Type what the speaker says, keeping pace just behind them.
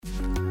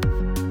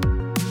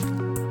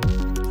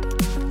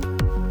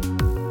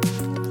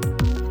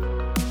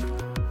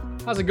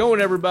How's it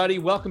going, everybody?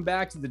 Welcome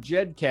back to the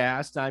Jed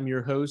Cast. I'm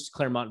your host,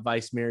 Claremont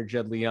Vice Mayor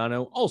Jed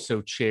Liano,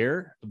 also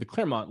chair of the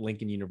Claremont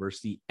Lincoln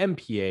University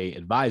MPA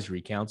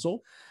Advisory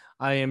Council.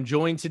 I am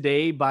joined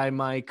today by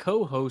my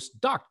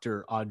co-host,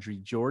 Dr. Audrey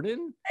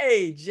Jordan.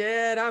 Hey,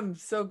 Jed, I'm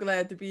so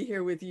glad to be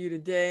here with you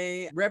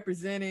today,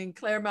 representing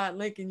Claremont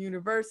Lincoln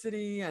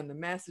University and the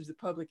Masters of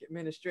Public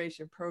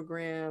Administration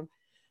program.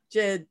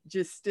 Jed,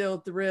 just still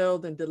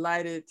thrilled and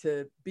delighted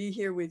to be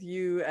here with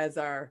you as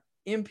our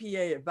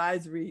MPA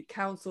Advisory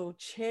Council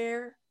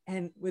chair,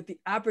 and with the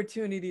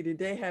opportunity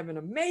today have an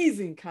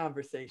amazing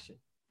conversation.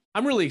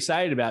 I'm really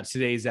excited about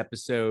today's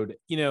episode.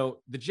 You know,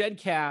 the Jed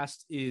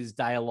Cast is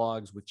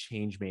dialogues with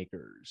change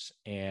makers,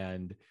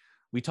 and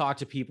we talk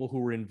to people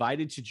who were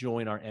invited to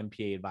join our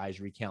MPA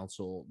Advisory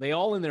Council. They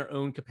all, in their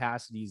own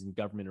capacities in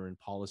government or in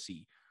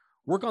policy,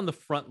 work on the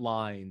front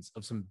lines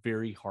of some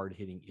very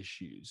hard-hitting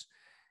issues.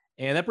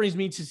 And that brings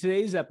me to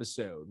today's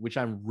episode, which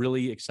I'm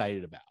really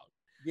excited about.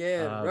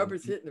 Yeah,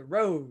 rubber's hitting the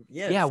road.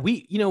 Yes. Yeah,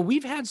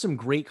 we've had some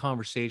great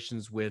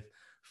conversations with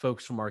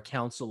folks from our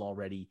council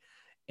already.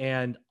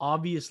 And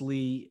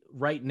obviously,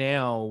 right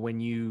now, when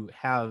you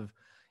have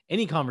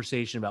any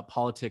conversation about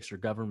politics or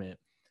government,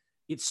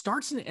 it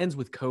starts and ends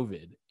with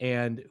COVID.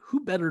 And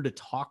who better to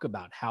talk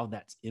about how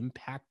that's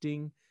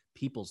impacting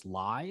people's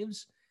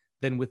lives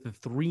than with the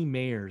three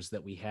mayors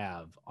that we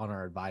have on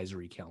our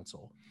advisory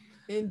council?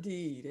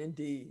 Indeed,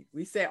 indeed.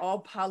 We say all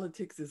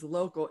politics is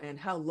local, and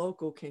how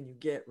local can you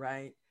get,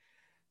 right?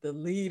 The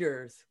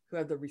leaders who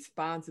have the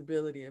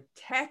responsibility of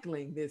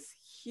tackling this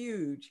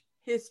huge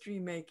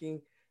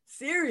history-making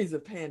series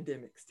of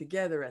pandemics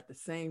together at the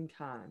same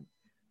time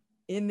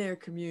in their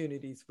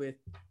communities with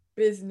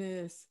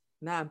business,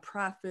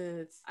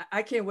 nonprofits.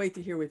 I can't wait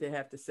to hear what they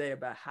have to say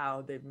about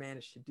how they've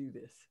managed to do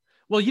this.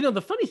 Well, you know,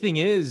 the funny thing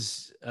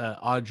is,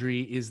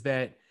 Audrey, is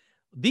that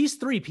these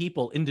three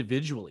people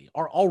individually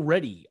are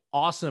already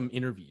awesome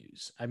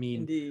interviews. I mean,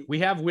 Indeed. We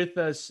have with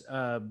us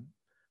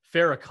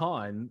Farrah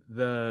Khan,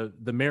 the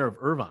mayor of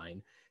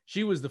Irvine.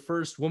 She was the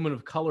first woman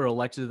of color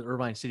elected to the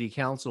Irvine City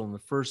Council and the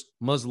first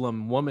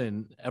Muslim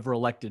woman ever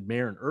elected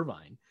mayor in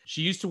Irvine.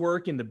 She used to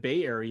work in the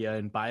Bay Area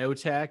in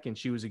biotech, and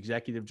she was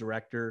executive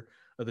director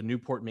of the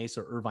Newport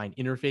Mesa Irvine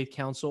Interfaith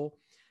Council.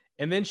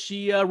 And then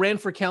she ran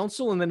for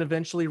council and then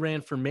eventually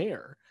ran for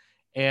mayor.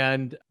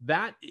 And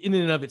that in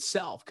and of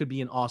itself could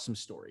be an awesome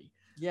story.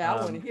 Yeah,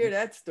 I want to hear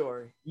that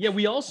story. Yeah,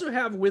 we also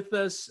have with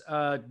us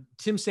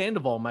Tim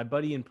Sandoval, my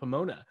buddy in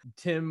Pomona.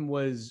 Tim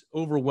was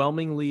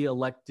overwhelmingly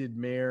elected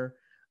mayor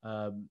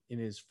in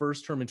his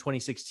first term in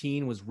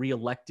 2016, was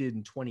reelected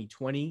in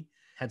 2020,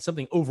 had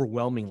something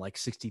overwhelming like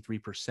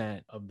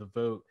 63% of the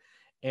vote.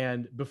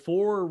 And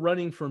before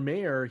running for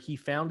mayor, he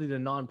founded a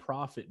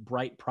nonprofit,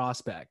 Bright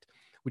Prospect,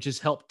 which has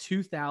helped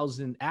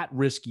 2,000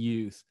 at-risk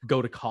youth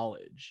go to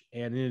college.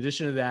 And in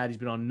addition to that, he's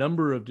been on a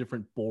number of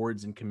different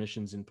boards and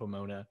commissions in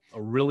Pomona, a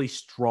really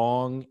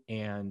strong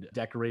and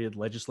decorated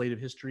legislative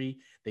history.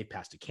 They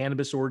passed a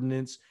cannabis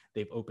ordinance.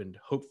 They've opened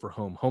Hope for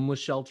Home homeless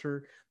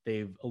shelter.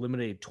 They've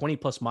eliminated 20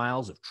 plus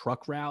miles of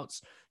truck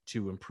routes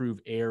to improve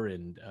air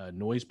and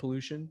noise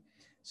pollution.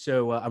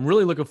 So I'm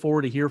really looking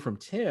forward to hear from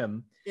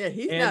Tim. Yeah,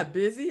 he's not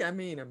busy. I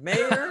mean, a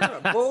mayor,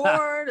 a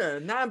board, a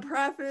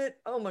nonprofit.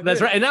 Oh my god.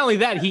 That's right. And not only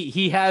that,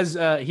 he has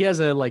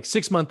a like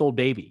 6-month-old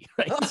baby,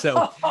 right?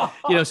 So,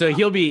 so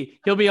he'll be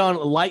on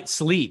light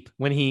sleep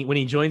when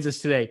he joins us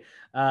today.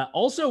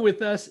 Also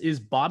with us is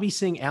Bobbie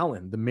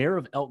Singh-Allen, the mayor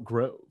of Elk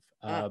Grove.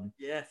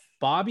 Yes.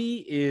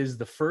 Bobbie is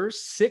the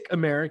first Sikh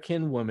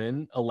American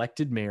woman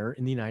elected mayor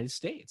in the United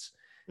States.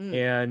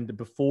 And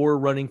before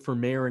running for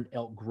mayor in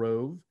Elk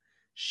Grove,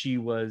 she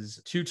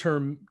was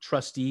 2-term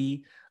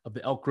trustee of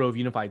the Elk Grove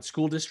Unified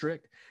School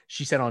District.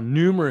 She sat on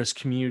numerous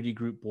community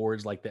group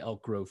boards like the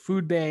Elk Grove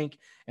Food Bank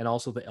and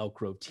also the Elk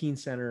Grove Teen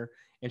Center.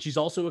 And she's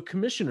also a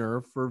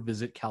commissioner for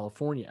Visit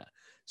California.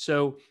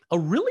 So a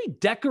really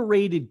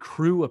decorated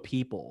crew of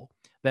people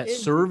that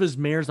serve as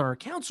mayors on our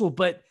council,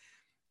 but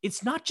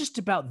it's not just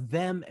about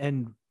them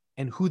and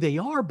who they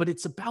are, but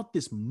it's about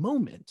this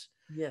moment.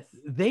 Yes.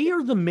 They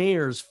are the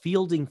mayors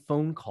fielding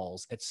phone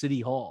calls at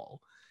City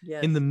Hall.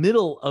 Yes. In the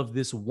middle of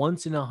this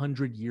once in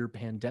 100-year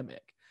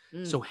pandemic.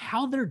 So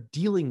how they're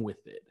dealing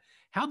with it,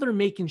 how they're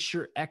making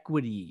sure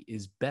equity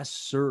is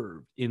best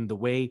served in the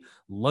way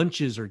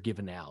lunches are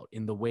given out,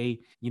 in the way,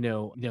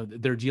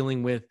 they're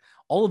dealing with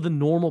all of the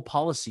normal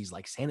policies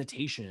like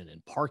sanitation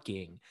and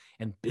parking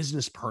and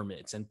business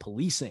permits and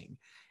policing.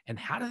 And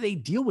how do they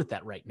deal with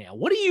that right now?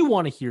 What do you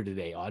want to hear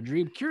today,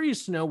 Audrey? I'm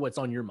curious to know what's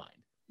on your mind.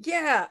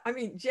 Yeah, I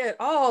mean, Jed,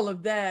 all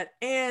of that,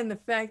 and the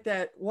fact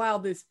that while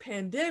this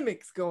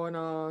pandemic's going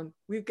on,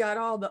 we've got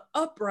all the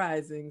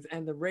uprisings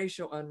and the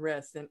racial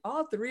unrest, and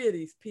all three of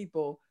these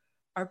people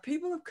are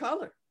people of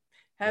color,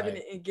 having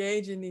to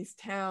engage in these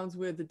towns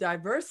with the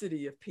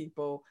diversity of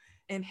people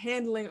and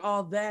handling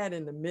all that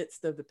in the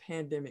midst of the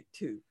pandemic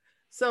too.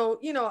 So,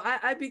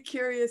 I'd be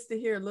curious to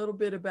hear a little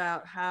bit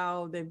about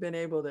how they've been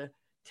able to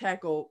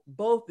tackle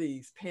both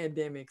these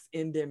pandemics,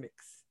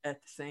 endemics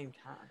at the same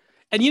time.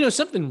 And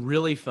something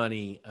really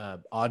funny,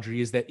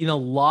 Audrey, is that in a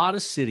lot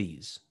of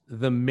cities,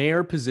 the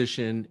mayor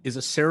position is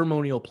a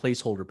ceremonial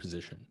placeholder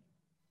position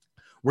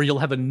where you'll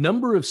have a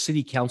number of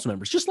city council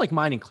members, just like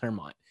mine in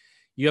Claremont.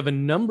 You have a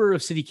number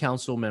of city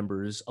council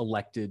members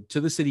elected to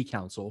the city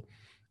council,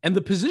 and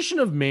the position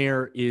of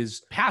mayor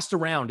is passed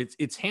around.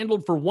 It's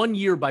handled for 1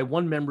 year by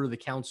one member of the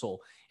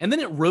council, and then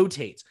it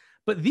rotates.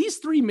 But these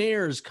three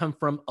mayors come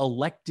from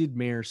elected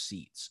mayor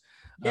seats.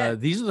 Yeah.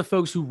 These are the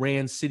folks who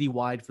ran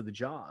citywide for the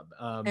job.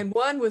 And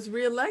one was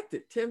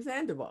reelected, Tim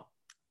Sandoval.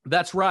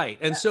 That's right.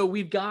 And so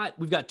we've got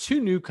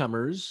two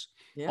newcomers.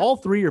 Yeah. All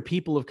three are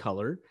people of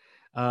color.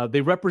 They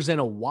represent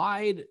a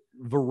wide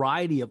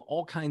variety of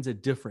all kinds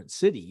of different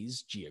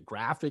cities,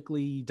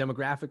 geographically,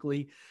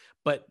 demographically,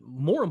 but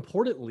more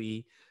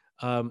importantly,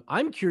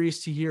 I'm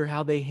curious to hear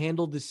how they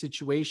handled this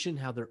situation,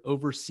 how they're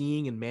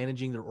overseeing and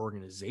managing their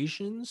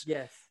organizations,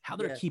 how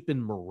they're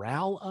keeping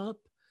morale up,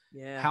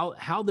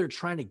 how they're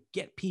trying to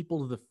get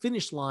people to the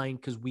finish line,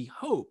 because we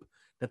hope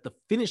that the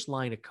finish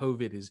line of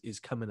COVID is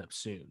coming up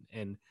soon.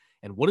 And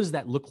what does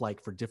that look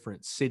like for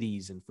different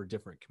cities and for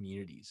different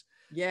communities?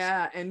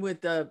 Yeah, and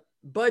with the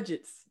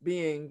budgets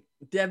being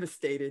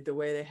devastated the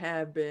way they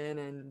have been,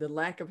 and the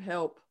lack of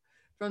help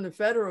from the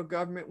federal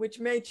government, which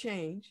may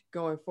change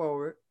going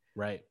forward.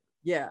 Right.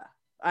 Yeah,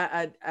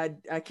 I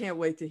can't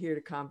wait to hear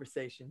the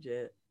conversation,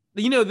 Jed.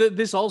 You know,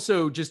 this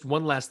also, just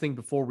one last thing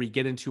before we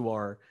get into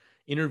our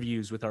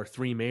interviews with our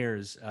three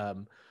mayors.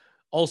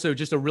 Also,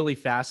 just a really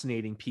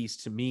fascinating piece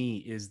to me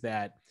is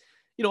that,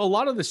 you know, a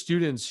lot of the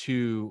students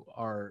who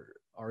are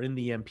in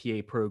the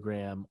MPA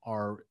program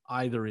are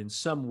either in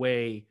some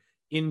way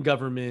in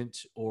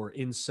government or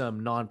in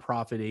some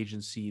nonprofit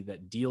agency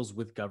that deals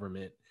with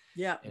government.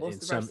 In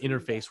some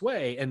interface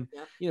way. And,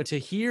 you know, to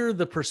hear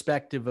the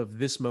perspective of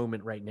this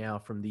moment right now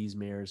from these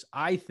mayors,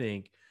 I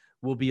think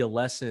will be a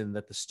lesson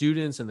that the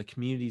students and the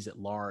communities at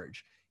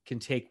large can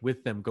take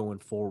with them going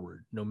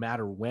forward, no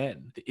matter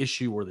when, the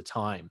issue or the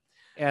time.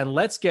 And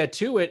let's get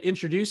to it.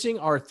 Introducing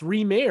our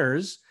three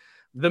mayors,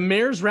 the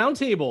Mayor's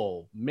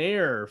Roundtable.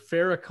 Mayor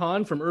Farrah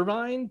Khan from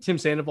Irvine, Tim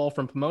Sandoval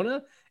from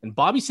Pomona, and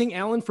Bobbie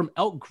Singh-Allen from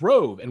Elk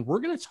Grove. And we're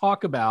going to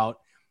talk about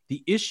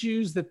the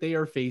issues that they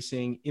are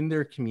facing in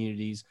their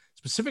communities,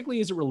 specifically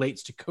as it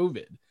relates to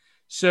COVID.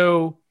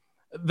 So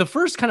the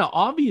first kind of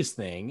obvious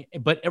thing,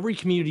 but every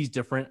community is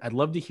different. I'd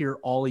love to hear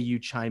all of you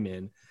chime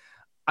in.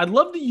 I'd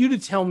love you to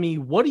tell me,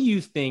 what do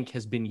you think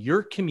has been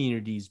your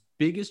community's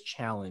biggest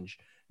challenge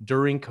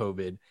during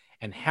COVID,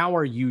 and how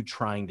are you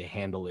trying to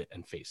handle it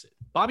and face it?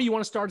 Bobbie, you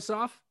want to start us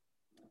off?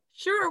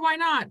 Sure, why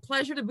not?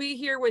 Pleasure to be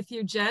here with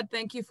you, Jed.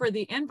 Thank you for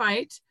the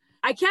invite.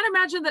 I can't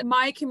imagine that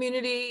my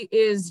community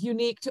is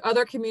unique to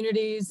other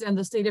communities in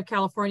the state of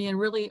California and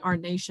really our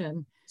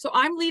nation. So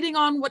I'm leading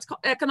on what's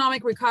called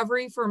economic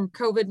recovery from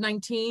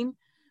COVID-19.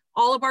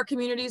 All of our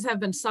communities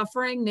have been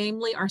suffering,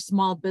 namely our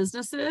small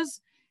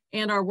businesses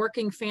and our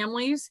working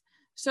families.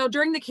 So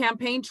during the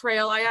campaign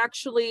trail, I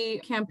actually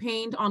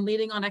campaigned on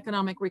leading on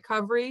economic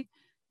recovery.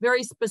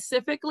 Very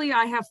specifically,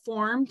 I have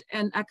formed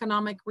an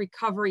economic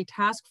recovery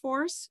task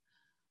force,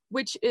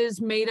 which is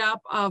made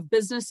up of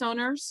business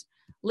owners,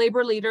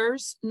 labor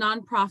leaders,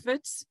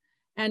 nonprofits,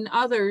 and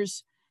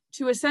others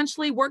to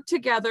essentially work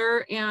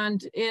together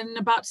and in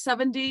about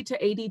 70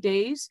 to 80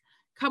 days,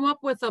 come up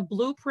with a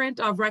blueprint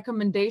of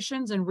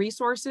recommendations and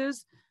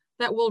resources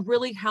that will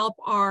really help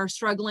our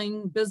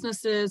struggling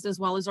businesses as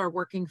well as our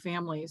working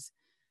families.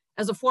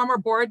 As a former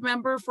board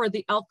member for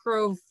the Elk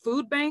Grove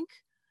Food Bank,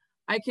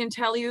 I can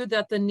tell you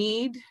that the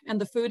need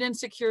and the food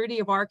insecurity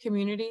of our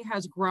community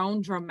has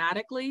grown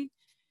dramatically.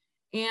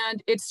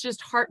 And it's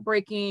just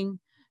heartbreaking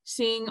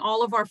seeing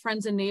all of our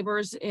friends and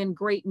neighbors in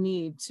great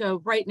need.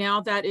 So right now,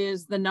 that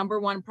is the number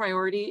one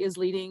priority, is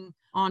leading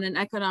on an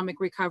economic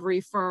recovery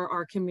for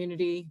our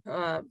community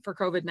for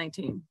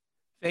COVID-19.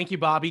 Thank you,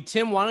 Bobbie.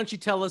 Tim, why don't you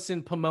tell us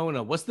in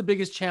Pomona, what's the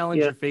biggest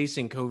challenge you're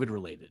facing COVID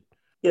related?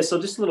 Yeah, so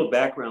just a little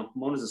background.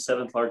 Pomona is the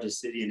seventh largest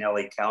city in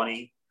LA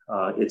County.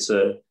 It's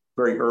a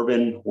very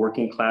urban,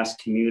 working class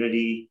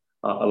community,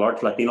 a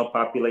large Latino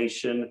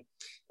population.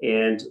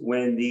 And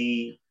when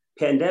the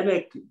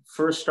pandemic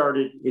first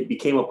started, it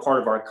became a part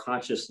of our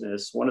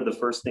consciousness. One of the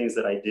first things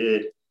that I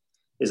did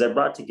is I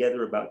brought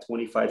together about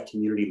 25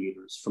 community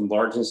leaders from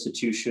large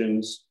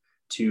institutions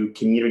to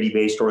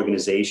community-based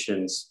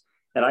organizations.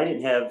 And I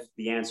didn't have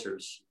the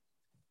answers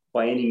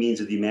by any means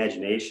of the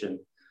imagination,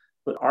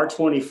 but our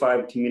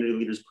 25 community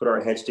leaders put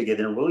our heads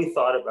together and really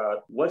thought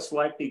about what's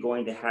likely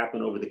going to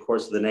happen over the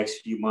course of the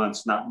next few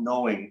months, not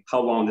knowing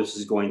how long this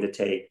is going to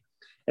take.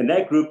 And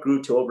that group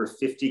grew to over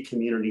 50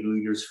 community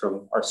leaders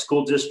from our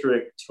school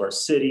district to our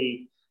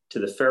city, to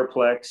the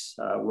Fairplex,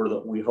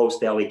 where we host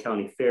the LA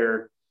County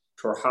Fair,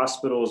 to our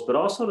hospitals, but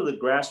also to the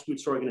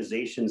grassroots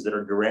organizations that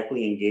are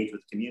directly engaged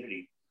with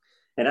community.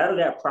 And out of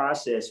that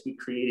process, we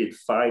created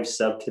 5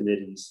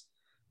 subcommittees,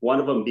 one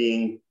of them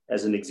being,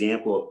 as an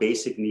example, a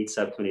basic needs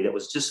subcommittee that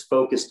was just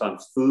focused on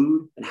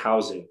food and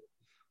housing.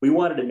 We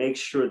wanted to make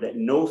sure that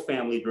no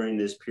family during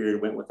this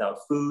period went without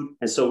food.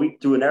 And so we,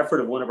 through an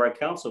effort of one of our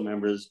council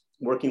members,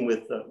 working with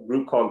a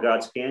group called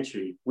God's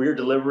Pantry, we're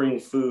delivering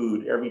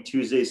food every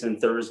Tuesdays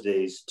and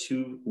Thursdays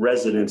to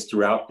residents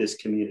throughout this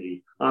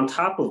community, on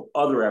top of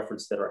other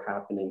efforts that are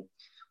happening.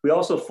 We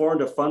also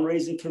formed a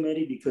fundraising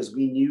committee because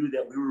we knew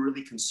that we were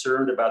really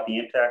concerned about the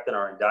impact on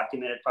our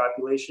undocumented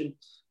population.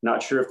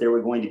 Not sure if they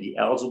were going to be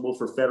eligible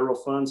for federal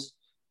funds.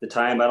 At the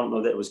time, I don't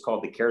know that it was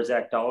called the CARES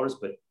Act dollars,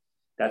 but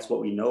that's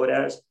what we know it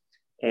as.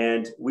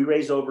 And we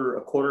raised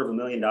over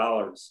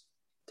 $250,000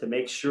 to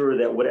make sure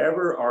that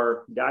whatever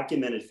our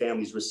documented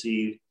families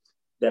received,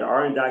 that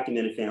our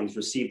undocumented families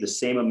receive the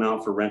same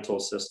amount for rental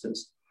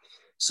assistance.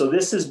 So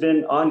this has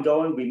been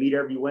ongoing. We meet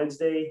every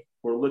Wednesday.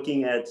 We're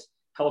looking at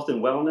health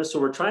and wellness. So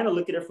we're trying to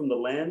look at it from the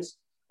lens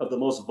of the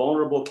most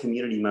vulnerable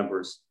community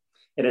members.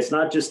 And it's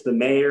not just the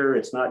mayor,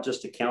 it's not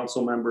just a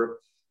council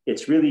member.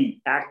 It's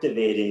really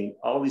activating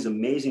all these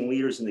amazing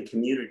leaders in the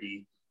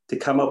community to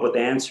come up with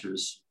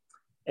answers.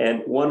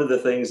 And one of the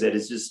things that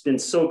has just been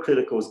so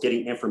critical is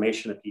getting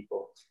information to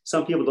people.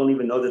 Some people don't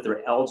even know that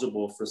they're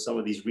eligible for some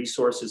of these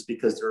resources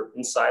because they're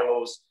in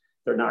silos.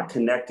 They're not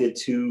connected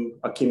to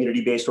a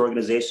community-based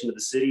organization of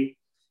the city.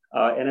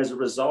 And as a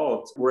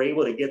result, we're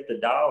able to get the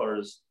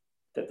dollars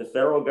that the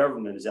federal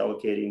government is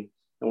allocating,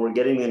 and we're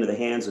getting them into the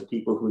hands of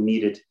people who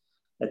need it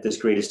at this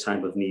greatest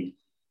time of need.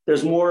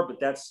 There's more, but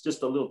that's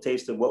just a little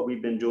taste of what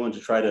we've been doing to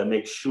try to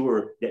make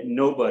sure that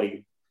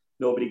nobody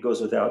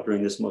goes without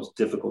during this most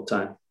difficult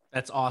time.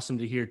 That's awesome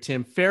to hear,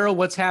 Tim. Farrah,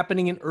 what's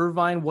happening in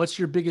Irvine? What's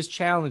your biggest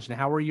challenge and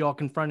how are you all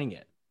confronting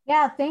it?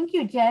 Yeah, thank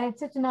you, Jed. It's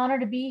such an honor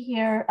to be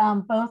here,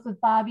 both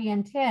with Bobbie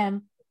and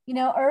Tim. You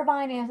know,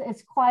 Irvine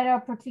is quite a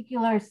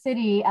particular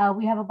city.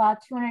 We have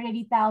about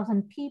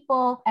 280,000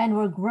 people and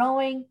we're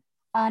growing.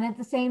 And at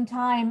the same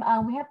time,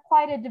 we have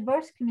quite a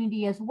diverse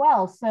community as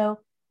well. So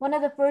one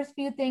of the first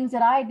few things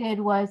that I did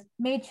was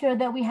made sure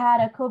that we had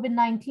a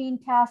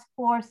COVID-19 task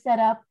force set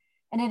up.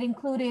 And it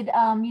included,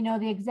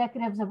 the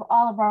executives of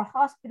all of our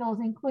hospitals,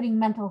 including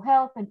mental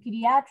health and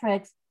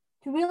pediatrics,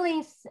 to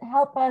really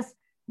help us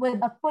with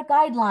a foot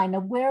guideline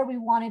of where we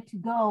wanted to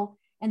go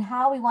and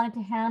how we wanted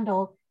to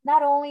handle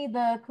not only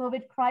the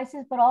COVID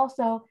crisis, but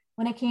also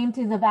when it came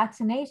to the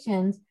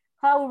vaccinations,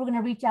 how we were going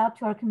to reach out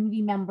to our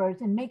community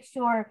members and make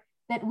sure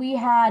that we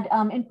had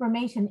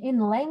information in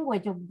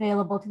language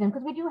available to them,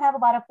 because we do have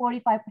about a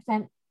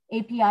 45%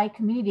 API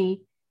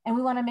community, and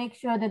we want to make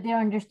sure that they're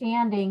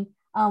understanding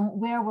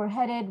where we're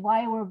headed,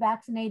 why we're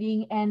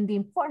vaccinating, and the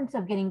importance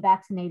of getting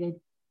vaccinated.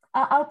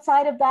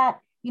 Outside of that,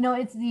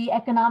 it's the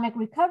economic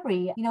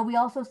recovery. We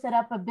also set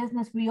up a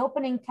business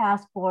reopening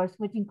task force,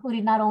 which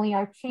included not only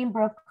our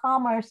Chamber of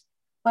Commerce,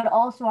 but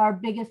also our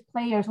biggest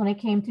players when it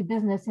came to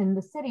business in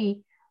the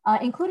city,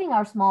 including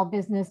our Small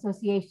Business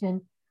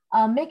Association,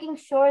 making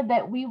sure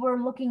that we were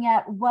looking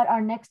at what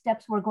our next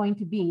steps were going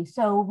to be.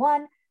 So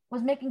one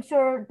was making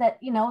sure that,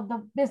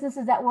 the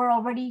businesses that were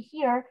already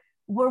here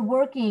were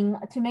working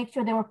to make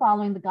sure they were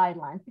following the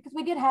guidelines, because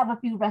we did have a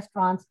few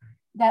restaurants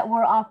that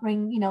were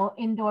offering,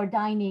 indoor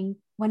dining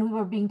when we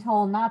were being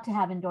told not to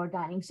have indoor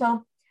dining.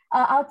 So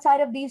outside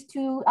of these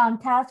two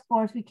task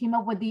force, we came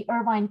up with the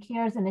Irvine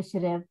Cares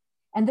Initiative.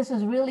 And this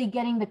was really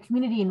getting the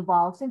community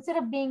involved. So instead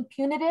of being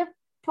punitive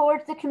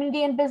towards the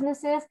community and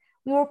businesses,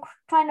 we were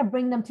trying to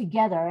bring them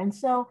together. And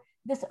so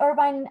this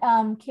Irvine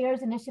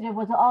Cares Initiative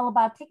was all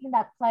about taking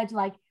that pledge,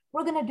 like,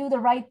 we're going to do the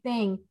right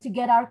thing to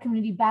get our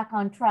community back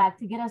on track,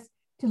 to get us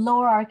to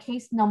lower our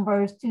case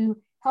numbers, to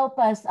help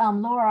us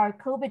lower our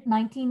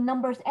COVID-19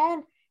 numbers,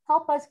 and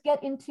help us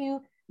get into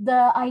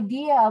the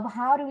idea of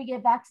how do we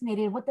get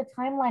vaccinated, what the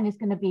timeline is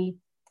going to be.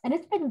 And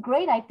it's been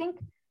great. I think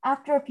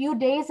after a few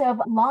days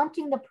of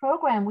launching the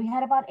program, we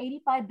had about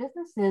 85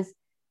 businesses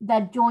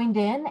that joined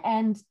in.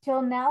 And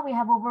till now, we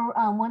have over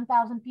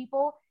 1,000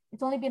 people.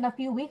 It's only been a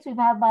few weeks. We've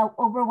had about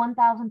over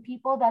 1,000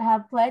 people that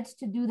have pledged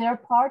to do their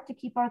part to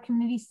keep our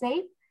community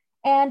safe.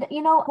 And,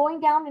 going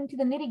down into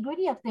the nitty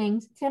gritty of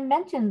things, Tim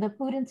mentioned the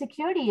food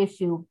insecurity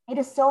issue. It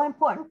is so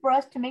important for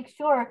us to make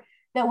sure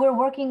that we're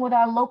working with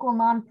our local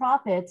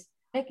nonprofits,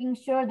 making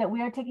sure that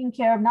we are taking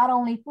care of not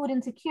only food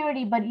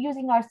insecurity, but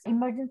using our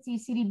emergency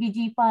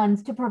CDBG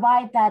funds to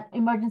provide that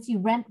emergency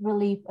rent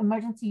relief,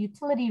 emergency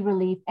utility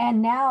relief.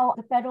 And now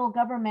the federal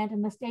government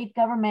and the state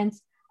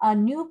government's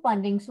new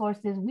funding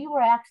sources, we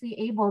were actually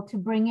able to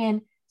bring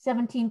in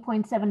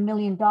 $17.7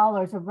 million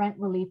of rent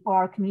relief for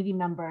our community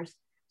members.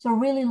 So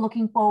really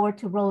looking forward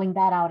to rolling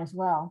that out as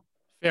well.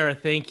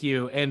 Farrah, thank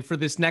you. And for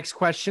this next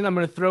question, I'm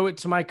going to throw it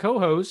to my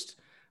co-host,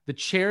 the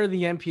chair of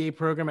the MPA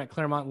program at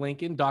Claremont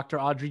Lincoln, Dr.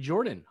 Audrey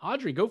Jordan.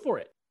 Audrey, go for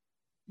it.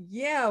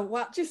 Yeah,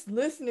 well, just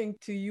listening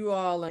to you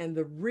all and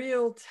the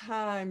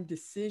real-time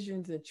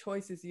decisions and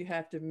choices you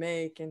have to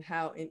make, and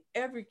how in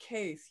every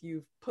case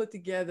you've put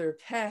together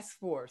task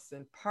force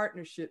and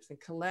partnerships and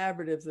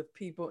collaboratives of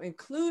people,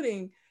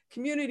 including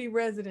community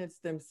residents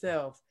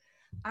themselves.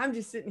 I'm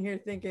just sitting here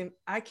thinking,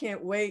 I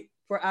can't wait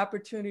for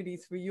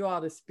opportunities for you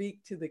all to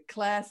speak to the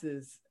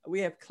classes.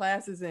 We have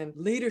classes in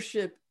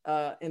leadership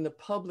in the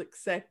public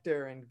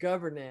sector and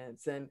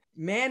governance and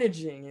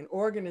managing and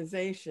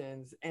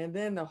organizations. And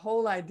then the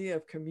whole idea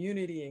of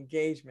community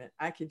engagement,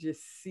 I could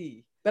just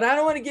see. But I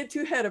don't want to get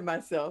too ahead of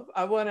myself.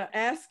 I want to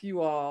ask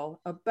you all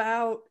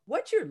about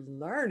what you're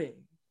learning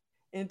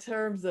in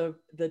terms of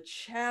the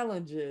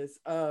challenges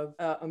of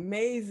an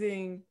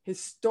amazing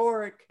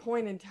historic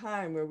point in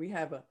time where we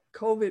have a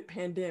COVID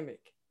pandemic,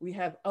 we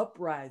have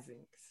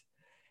uprisings.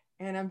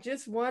 And I'm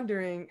just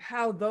wondering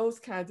how those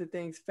kinds of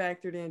things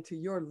factored into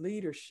your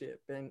leadership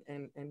and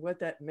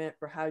what that meant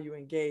for how you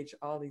engage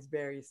all these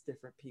various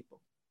different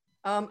people.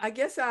 I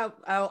guess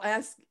I'll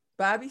ask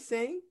Bobbie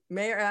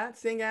Mayor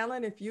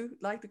Singh-Allen, if you'd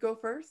like to go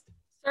first.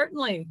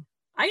 Certainly.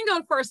 I can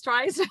go first,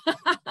 right?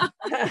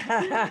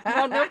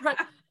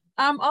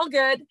 All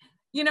good.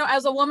 You know,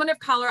 as a woman of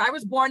color, I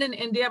was born in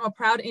India. I'm a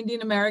proud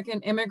Indian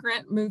American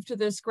immigrant, moved to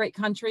this great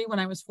country when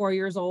I was 4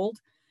 years old.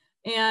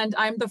 And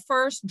I'm the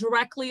first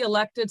directly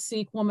elected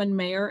Sikh woman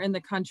mayor in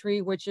the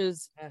country, which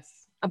is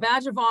a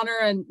badge of honor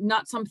and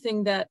not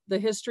something that the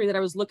history that I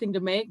was looking to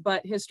make,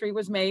 but history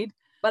was made.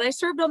 But I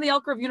served on the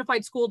Elk Grove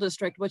Unified School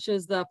District, which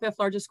is the 5th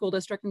largest school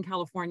district in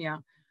California,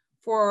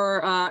 for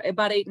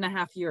about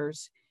 8.5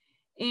 years.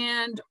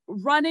 And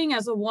running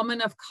as a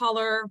woman of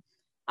color,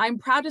 I'm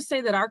proud to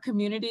say that our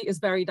community is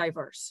very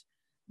diverse.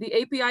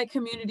 The API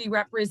community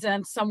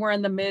represents somewhere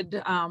in the mid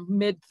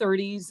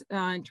 30s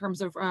in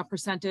terms of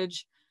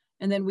percentage.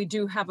 And then we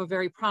do have a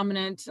very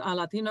prominent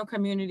Latino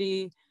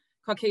community,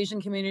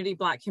 Caucasian community,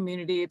 Black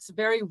community. It's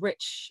very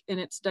rich in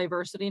its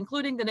diversity,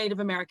 including the Native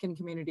American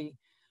community.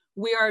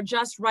 We are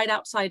just right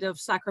outside of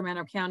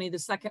Sacramento County, the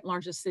 2nd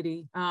largest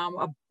city,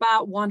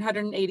 about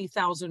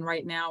 180,000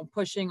 right now,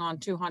 pushing on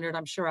 200,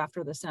 I'm sure,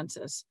 after the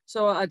census.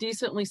 So a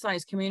decently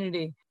sized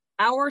community.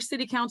 Our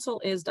city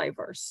council is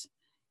diverse.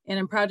 And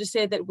I'm proud to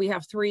say that we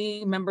have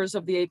 3 members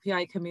of the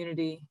API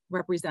community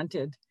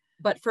represented.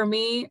 But for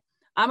me,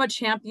 I'm a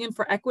champion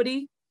for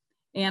equity.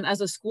 And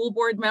as a school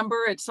board member,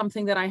 it's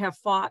something that I have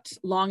fought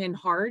long and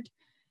hard,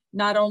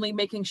 not only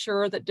making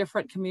sure that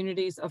different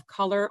communities of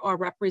color are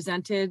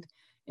represented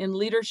in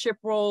leadership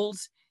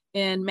roles,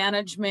 in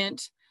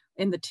management,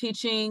 in the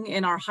teaching,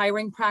 in our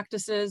hiring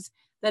practices,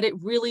 that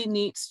it really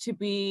needs to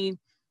be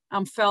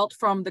felt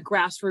from the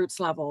grassroots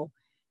level.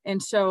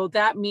 And so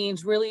that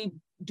means really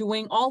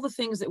doing all the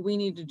things that we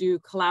need to do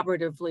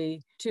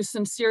collaboratively to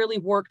sincerely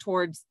work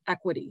towards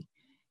equity.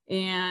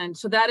 And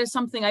so that is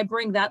something I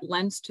bring that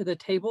lens to the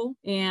table,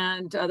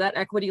 and that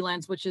equity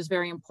lens, which is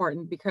very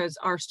important because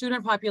our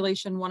student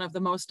population, one of the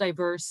most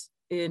diverse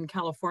in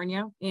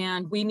California,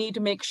 and we need to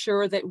make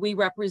sure that we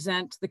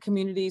represent the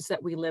communities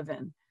that we live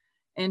in.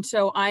 And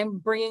so I'm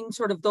bringing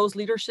sort of those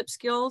leadership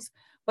skills,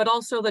 but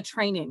also the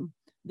training,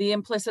 the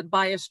implicit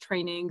bias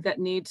training that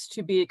needs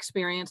to be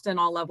experienced in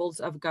all levels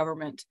of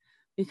government,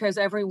 because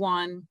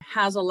everyone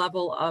has a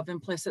level of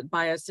implicit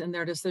bias in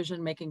their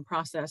decision-making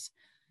process.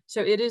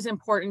 So it is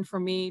important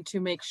for me to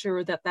make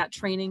sure that that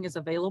training is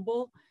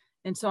available.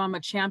 And so I'm a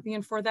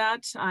champion for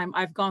that.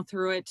 I've gone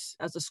through it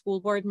as a school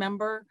board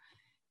member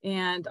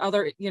and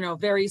other,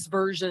 various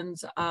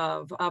versions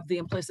of the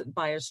implicit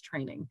bias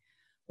training,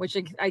 which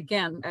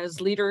again,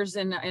 as leaders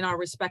in our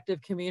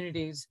respective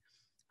communities,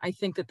 I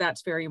think that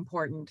that's very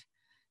important.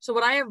 So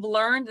what I have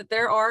learned that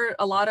there are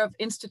a lot of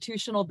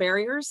institutional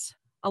barriers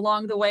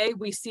along the way.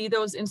 We see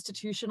those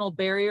institutional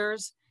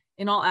barriers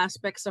in all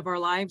aspects of our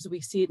lives.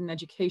 We see it in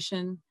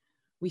education,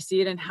 we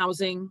see it in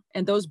housing,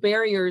 and those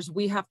barriers,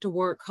 we have to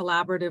work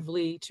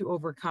collaboratively to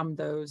overcome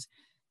those.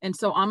 And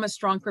so I'm a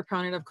strong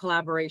proponent of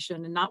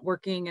collaboration and not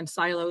working in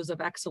silos of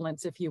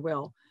excellence, if you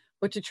will,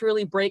 but to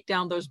truly break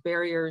down those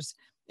barriers.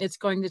 It's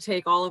going to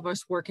take all of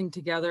us working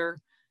together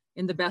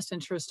in the best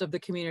interest of the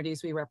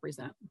communities we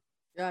represent.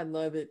 I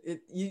love it.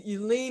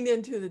 You lean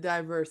into the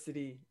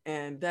diversity,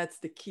 and that's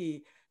the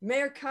key.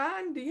 Mayor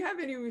Khan, do you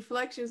have any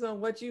reflections on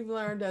what you've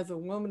learned as a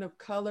woman of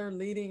color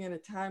leading in a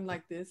time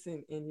like this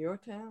in your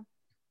town?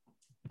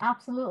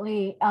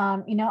 Absolutely.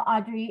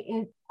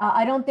 Audrey,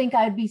 I don't think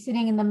I'd be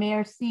sitting in the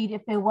mayor's seat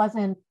if it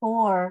wasn't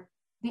for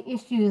the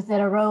issues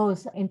that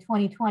arose in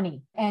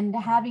 2020 and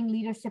having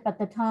leadership at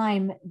the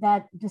time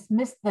that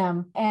dismissed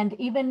them. And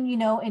even,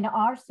 in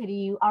our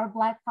city, our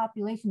Black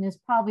population is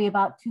probably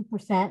about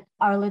 2%.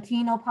 Our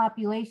Latino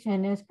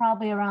population is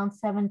probably around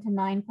 7 to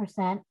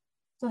 9%.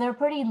 So they're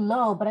pretty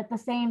low, but at the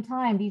same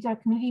time, these are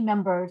community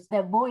members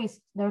that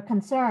voiced their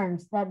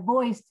concerns, that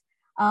voiced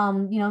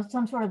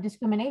some sort of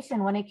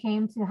discrimination when it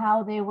came to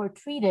how they were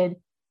treated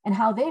and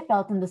how they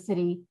felt in the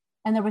city.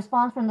 And the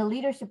response from the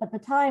leadership at the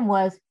time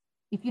was,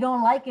 if you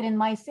don't like it in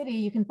my city,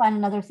 you can find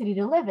another city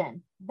to live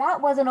in. That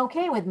wasn't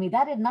okay with me.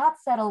 That did not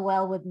settle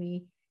well with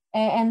me.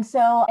 And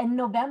so in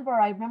November,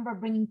 I remember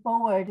bringing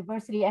forward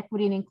diversity,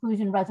 equity, and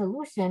inclusion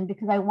resolution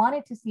because I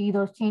wanted to see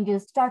those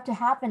changes start to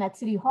happen at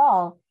City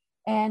Hall.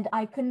 And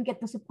I couldn't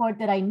get the support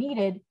that I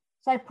needed.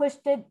 So I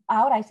pushed it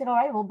out. I said, all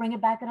right, we'll bring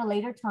it back at a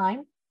later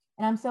time.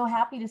 And I'm so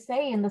happy to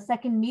say in the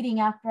second meeting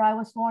after I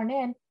was sworn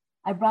in,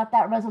 I brought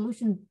that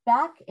resolution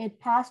back. It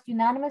passed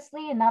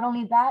unanimously. And not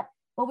only that,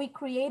 but we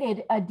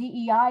created a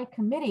DEI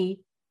committee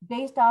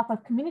based off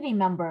of community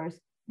members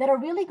that are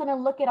really going to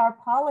look at our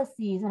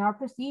policies and our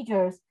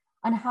procedures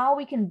on how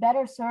we can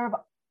better serve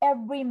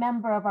every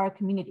member of our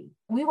community.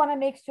 We want to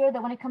make sure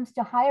that when it comes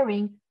to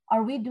hiring,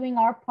 are we doing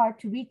our part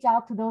to reach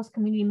out to those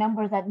community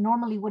members that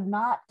normally would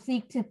not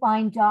seek to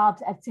find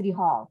jobs at City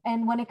Hall?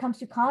 And when it comes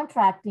to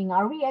contracting,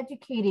 are we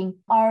educating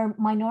our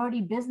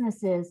minority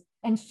businesses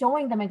and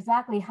showing them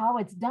exactly how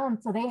it's done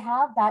so they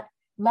have that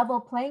level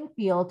playing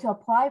field to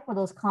apply for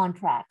those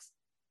contracts?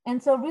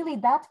 And so really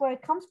that's where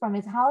it comes from,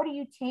 is how do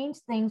you change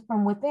things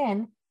from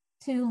within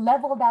to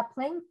level that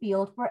playing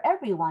field for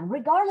everyone,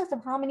 regardless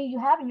of how many you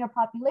have in your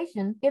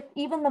population. If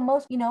even the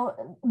most,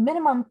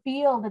 minimum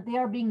feel that they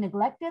are being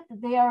neglected,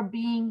 that they are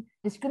being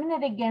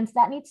discriminated against,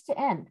 that needs to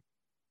end.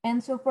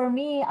 And so for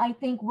me, I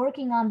think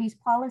working on these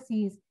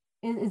policies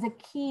is a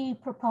key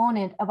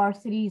proponent of our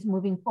cities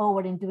moving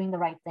forward and doing the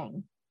right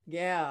thing.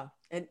 Yeah.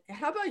 And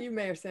how about you,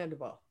 Mayor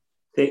Sandoval?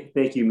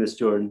 Thank you, Ms.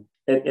 Jordan.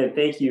 And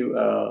thank you,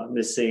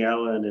 Ms.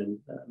 Singh-Allen and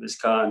Ms.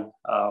 Khan,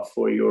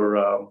 for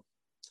your,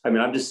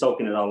 I'm just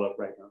soaking it all up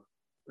right now,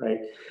 right?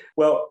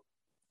 Well,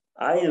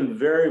 I am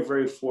very,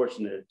 very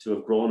fortunate to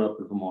have grown up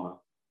in Pomona.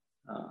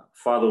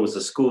 Father was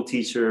a school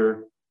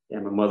teacher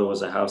and my mother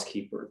was a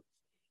housekeeper.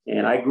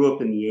 And I grew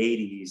up in the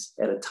 80s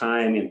at a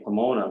time in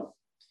Pomona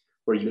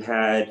where you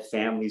had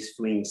families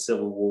fleeing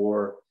civil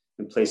war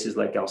in places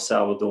like El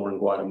Salvador and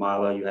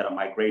Guatemala. You had a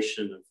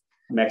migration of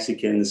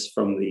Mexicans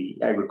from the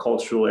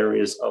agricultural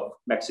areas of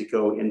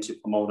Mexico into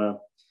Pomona.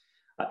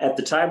 At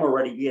the time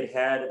already, we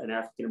had an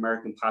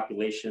African-American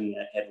population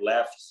that had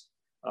left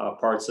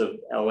parts of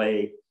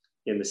LA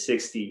in the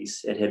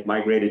 60s and had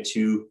migrated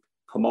to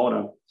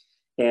Pomona.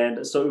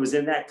 And so it was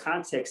in that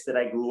context that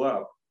I grew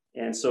up.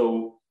 And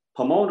so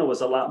Pomona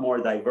was a lot more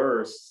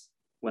diverse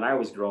when I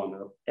was growing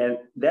up. And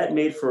that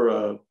made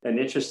for an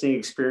interesting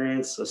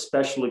experience, a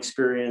special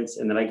experience.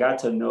 And then I got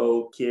to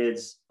know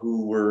kids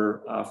who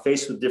were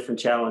faced with different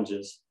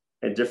challenges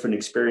and different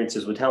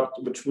experiences,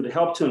 which would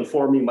help to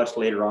inform me much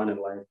later on in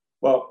life.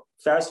 Well,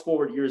 fast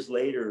forward years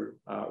later,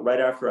 right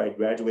after I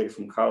graduated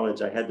from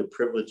college, I had the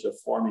privilege of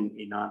forming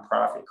a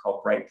nonprofit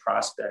called Bright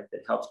Prospect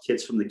that helps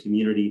kids from the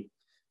community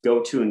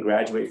go to and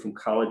graduate from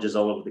colleges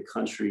all over the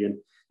country. And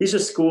these are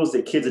schools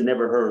that kids had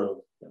never heard of.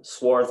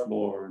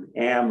 Swarthmore and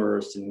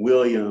Amherst and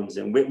Williams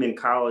and Whitman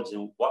College.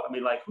 And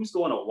who's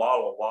going to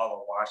Walla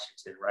Walla,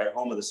 Washington, right?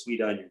 Home of the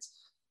sweet onions.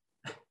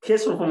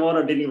 Kids from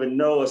Pomona didn't even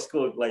know a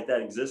school like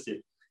that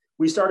existed.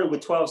 We started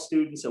with 12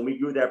 students and we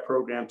grew that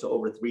program to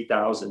over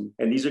 3,000.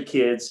 And these are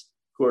kids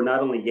who are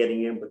not only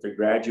getting in, but they're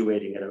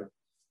graduating at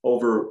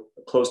over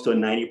close to a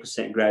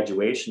 90%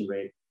 graduation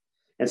rate.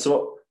 And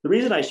so the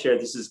reason I share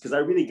this is because I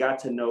really got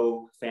to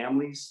know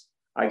families.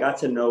 I got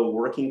to know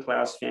working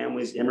class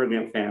families,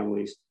 immigrant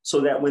families,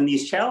 so that when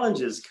these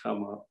challenges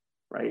come up,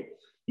 right,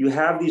 you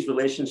have these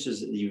relationships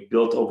that you've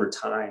built over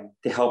time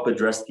to help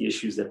address the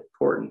issues that are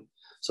important.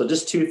 So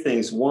just two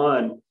things.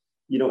 One,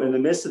 in the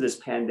midst of this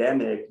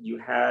pandemic, you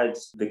had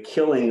the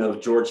killing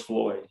of George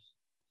Floyd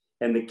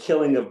and the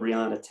killing of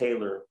Breonna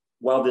Taylor.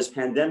 While this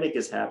pandemic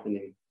is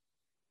happening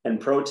and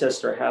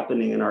protests are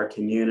happening in our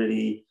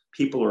community,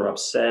 people are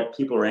upset,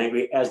 people are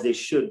angry, as they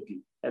should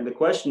be. And the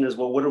question is,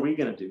 well, what are we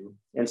going to do?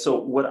 And so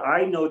what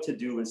I know to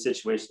do in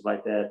situations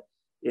like that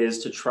is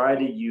to try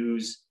to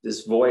use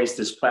this voice,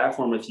 this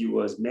platform, if you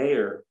will, as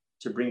mayor,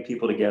 to bring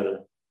people together.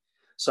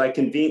 So I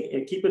convene,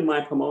 and keep in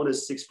mind, Pomona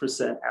is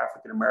 6%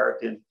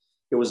 African-American.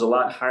 It was a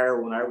lot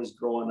higher when I was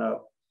growing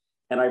up.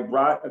 And I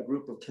brought a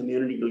group of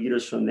community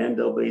leaders from the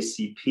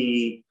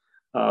NAACP,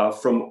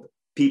 from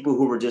people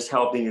who were just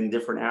helping in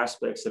different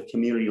aspects of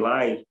community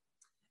life.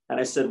 And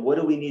I said, what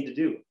do we need to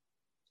do?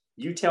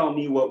 You tell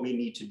me what we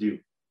need to do.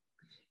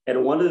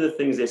 And one of the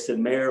things they said,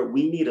 Mayor,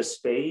 we need a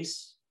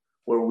space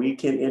where we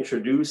can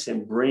introduce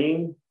and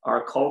bring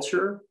our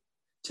culture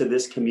to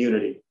this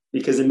community.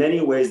 Because in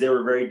many ways, they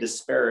were very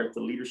disparate.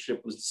 The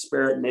leadership was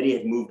disparate. Many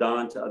had moved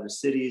on to other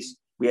cities.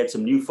 We had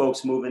some new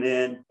folks moving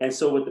in. And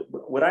so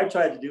what I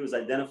tried to do is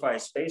identify a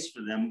space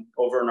for them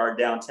over in our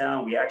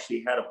downtown. We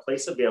actually had a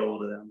place available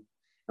to them.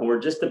 And we're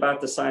just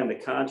about to sign the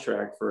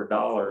contract for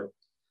 $1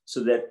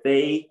 so that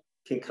they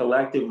can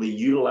collectively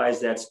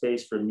utilize that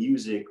space for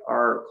music,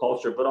 art,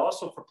 culture, but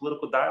also for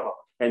political dialogue,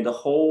 and to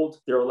hold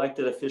their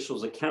elected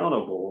officials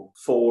accountable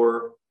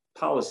for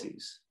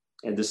policies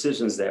and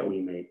decisions that we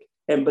make.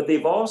 But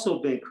they've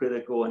also been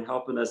critical in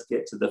helping us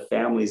get to the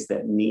families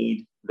that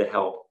need the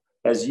help.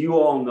 As you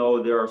all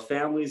know, there are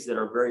families that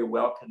are very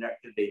well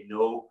connected. They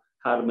know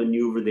how to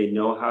maneuver. They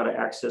know how to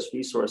access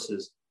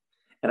resources.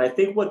 And I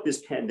think what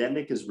this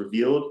pandemic has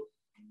revealed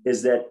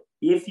is that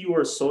if you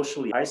are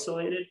socially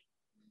isolated,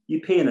 you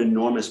pay an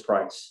enormous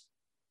price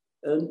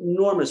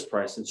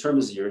in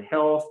terms of your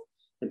health,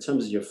 in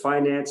terms of your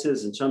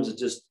finances, in terms of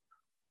just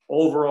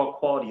overall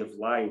quality of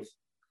life.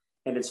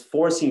 And it's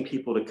forcing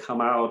people to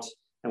come out,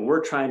 and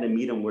we're trying to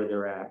meet them where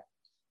they're at,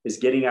 is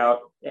getting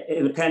out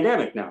in the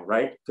pandemic now,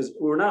 right? Because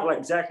we're not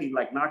exactly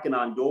knocking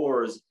on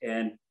doors,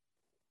 and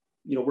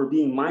we're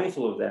being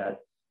mindful of that,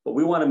 but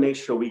we want to make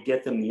sure we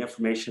get them the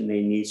information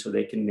they need so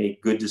they can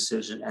make good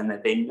decisions, and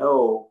that they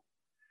know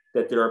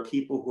that there are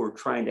people who are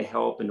trying to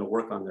help and to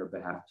work on their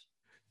behalf.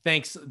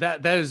 Thanks.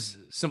 That is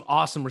some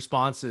awesome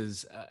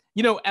responses.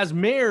 As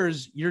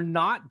mayors, you're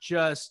not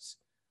just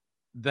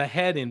the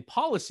head in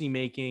policy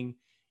making,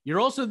 you're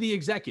also the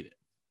executive,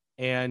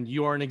 and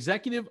you are an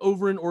executive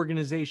over an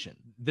organization.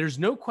 There's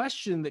no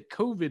question that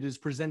COVID is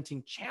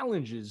presenting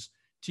challenges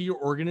to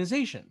your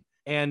organization,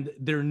 and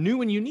they're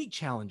new and unique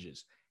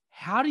challenges.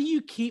 How do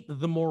you keep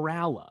the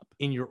morale up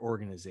in your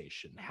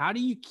organization? How do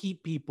you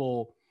keep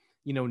people,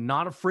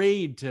 not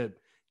afraid to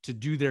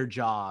do their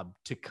job,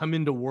 to come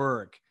into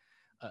work?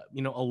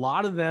 A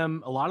lot of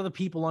the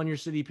people on your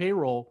city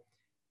payroll,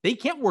 they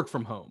can't work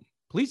from home.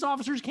 Police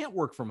officers can't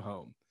work from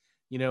home.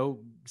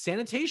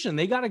 Sanitation,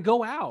 they got to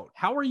go out.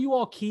 How are you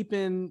all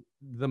keeping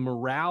the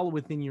morale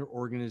within your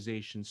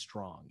organization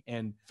strong?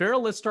 And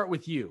Farrah, let's start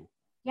with you.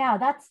 Yeah,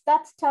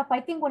 that's tough. I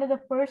think one of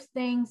the first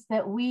things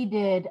that we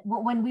did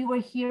when we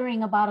were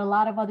hearing about a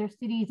lot of other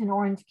cities in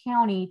Orange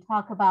County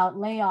talk about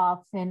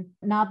layoffs and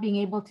not being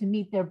able to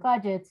meet their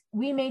budgets,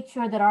 we made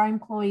sure that our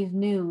employees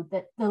knew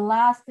that the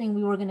last thing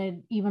we were going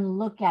to even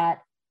look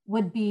at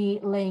would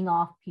be laying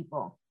off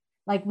people.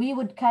 Like, we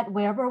would cut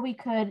wherever we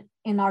could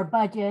in our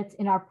budgets,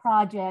 in our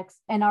projects,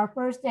 and our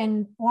first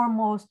and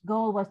foremost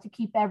goal was to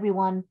keep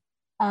everyone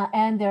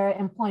and their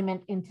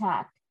employment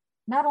intact.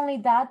 Not only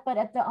that, but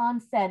at the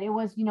onset, it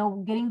was,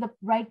 getting the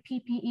right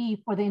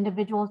PPE for the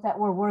individuals that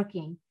were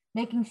working,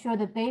 making sure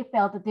that they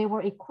felt that they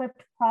were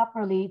equipped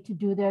properly to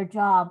do their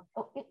job,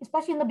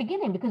 especially in the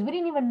beginning, because we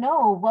didn't even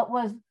know what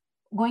was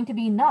going to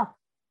be enough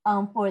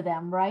for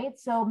them, right?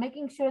 So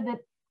making sure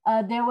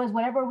that there was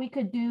whatever we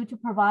could do to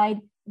provide,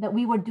 that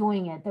we were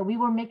doing it, that we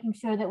were making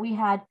sure that we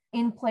had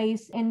in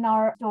place in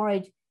our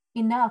storage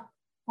enough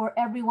for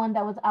everyone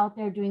that was out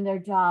there doing their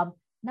job.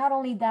 Not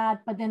only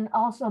that, but then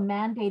also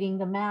mandating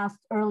the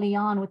masks early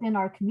on within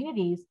our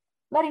communities,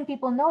 letting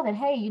people know that,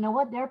 hey, you know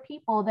what, there are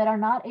people that are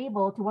not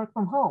able to work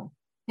from home.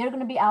 They're going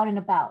to be out and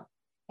about.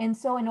 And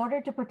so in order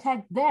to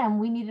protect them,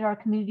 we needed our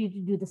community to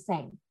do the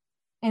same.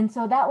 And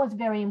so that was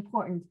very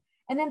important.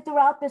 And then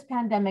throughout this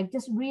pandemic,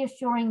 just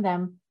reassuring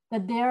them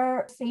that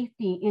their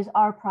safety is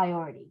our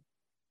priority.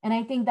 And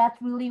I think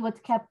that's really what's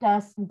kept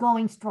us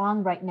going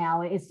strong right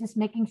now, is just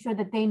making sure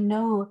that they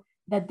know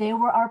that they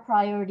were our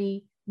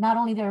priority, not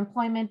only their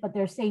employment, but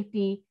their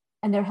safety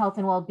and their health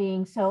and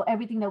well-being. So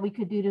everything that we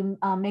could do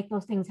to make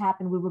those things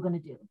happen, we were going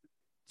to do.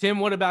 Tim,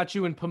 what about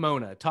you in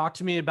Pomona? Talk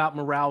to me about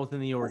morale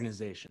within the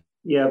organization.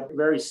 Yeah,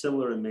 very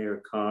similar to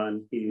Mayor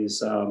Khan,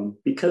 is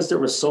because there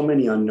were so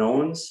many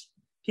unknowns,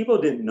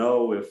 people didn't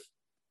know if,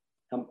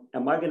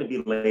 am I going to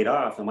be laid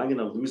off? Am I going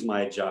to lose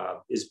my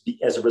job?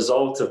 As a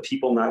result of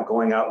people not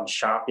going out and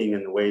shopping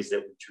in the ways that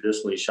we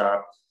traditionally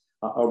shop,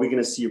 are we going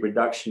to see a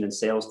reduction in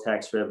sales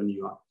tax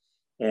revenue?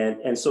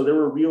 And so there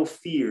were real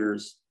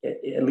fears,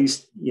 at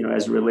least,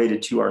 as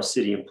related to our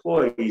city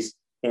employees.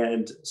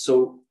 And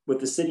so with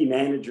the city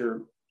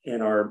manager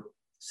and our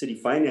city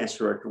finance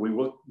director, we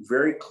looked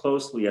very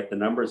closely at the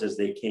numbers as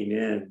they came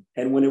in.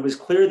 And when it was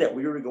clear that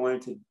we were going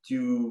to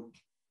do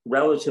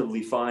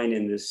relatively fine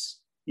in this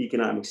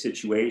economic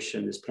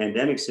situation, this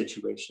pandemic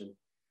situation,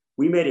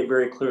 we made it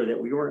very clear that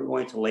we weren't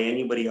going to lay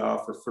anybody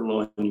off or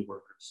furlough any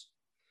workers.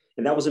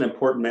 And that was an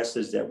important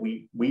message that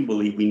we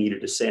believe we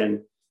needed to send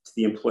to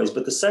the employees.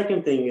 But the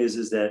second thing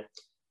is that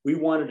we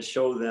wanted to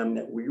show them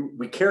that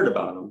we cared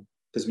about them,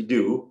 because we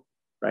do,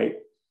 right?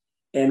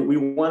 And we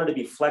wanted to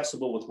be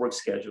flexible with work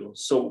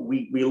schedules. So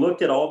we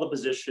looked at all the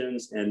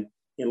positions, and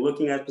in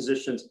looking at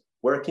positions,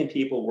 where can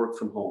people work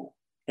from home?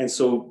 And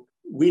so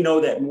we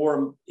know that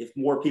if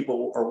more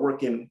people are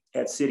working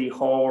at City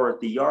Hall or at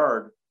the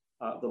yard,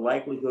 the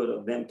likelihood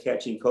of them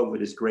catching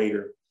COVID is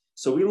greater.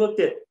 So we looked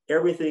at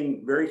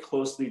everything very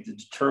closely to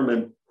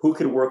determine who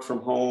could work from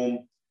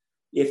home.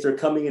 If they're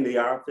coming into the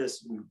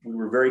office, we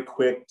were very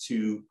quick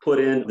to put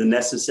in the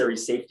necessary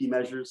safety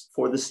measures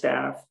for the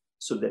staff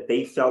so that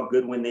they felt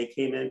good when they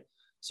came in.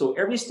 So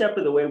every step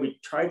of the way, we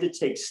tried to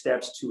take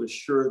steps to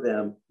assure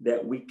them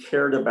that we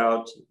cared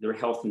about their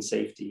health and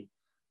safety.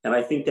 And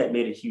I think that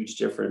made a huge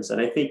difference. And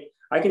I think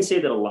I can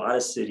say that a lot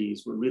of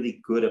cities were really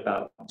good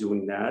about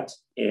doing that.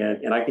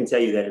 And I can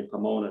tell you that in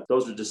Pomona,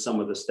 those are just some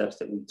of the steps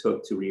that we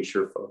took to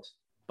reassure folks.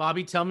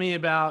 Bobbie, tell me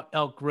about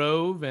Elk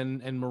Grove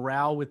and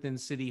morale within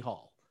City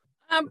Hall.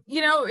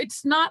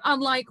 It's not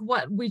unlike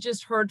what we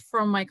just heard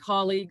from my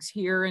colleagues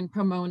here in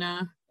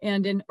Pomona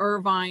and in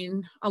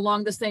Irvine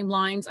along the same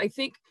lines. I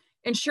think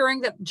ensuring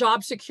that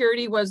job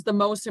security was the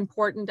most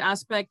important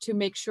aspect to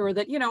make sure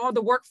that,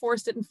 the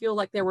workforce didn't feel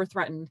like they were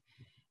threatened.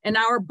 And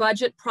our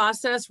budget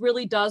process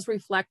really does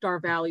reflect our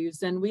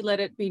values. And we let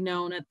it be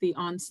known at the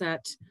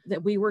onset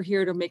that we were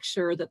here to make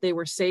sure that they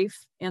were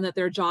safe and that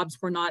their jobs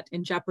were not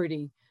in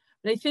jeopardy.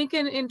 But I think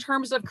in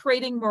terms of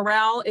creating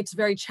morale, it's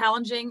very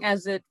challenging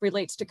as it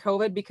relates to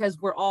COVID, because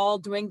we're all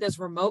doing this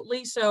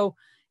remotely. So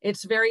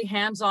it's very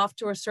hands-off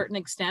to a certain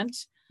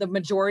extent. The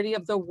majority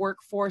of the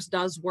workforce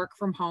does work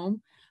from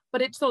home,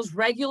 but it's those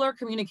regular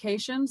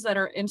communications that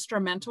are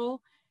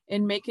instrumental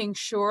in making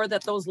sure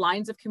that those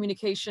lines of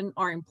communication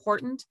are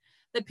important,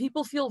 that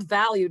people feel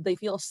valued, they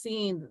feel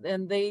seen,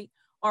 and they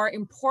are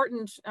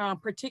important,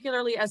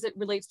 particularly as it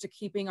relates to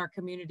keeping our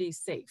communities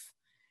safe.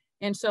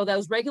 And so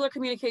those regular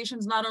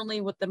communications, not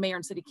only with the mayor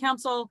and city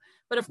council,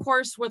 but of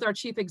course with our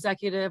chief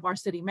executive, our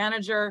city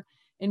manager,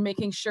 in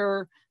making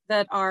sure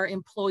that our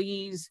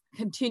employees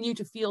continue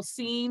to feel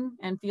seen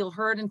and feel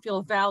heard and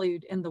feel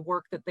valued in the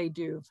work that they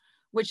do,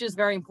 which is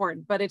very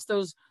important. But it's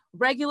those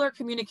regular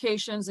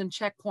communications and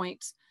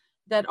checkpoints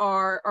that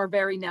are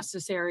very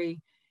necessary.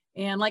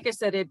 And like I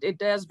said, it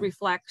does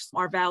reflect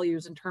our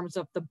values in terms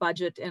of the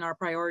budget and our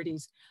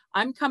priorities.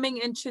 I'm coming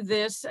into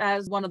this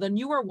as one of the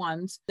newer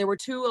ones. There were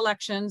 2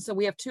 elections, so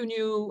we have 2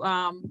 new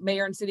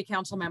mayor and city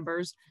council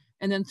members,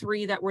 and then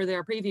 3 that were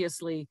there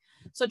previously.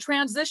 So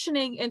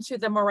transitioning into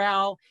the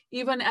morale,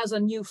 even as a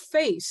new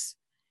face,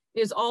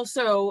 is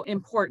also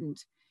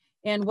important.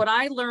 And what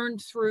I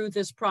learned through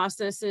this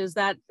process is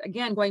that,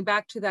 again, going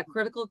back to that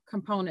critical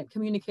component,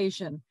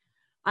 communication,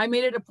 I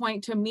made it a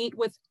point to meet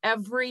with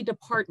every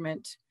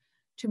department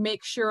to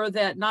make sure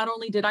that not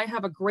only did I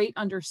have a great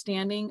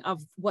understanding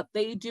of what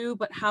they do,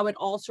 but how it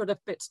all sort of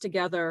fits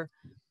together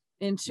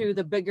into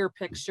the bigger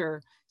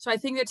picture. So I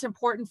think it's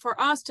important for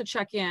us to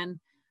check in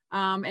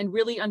and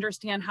really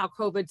understand how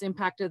COVID's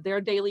impacted their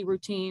daily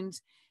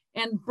routines,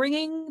 and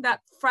bringing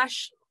that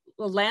fresh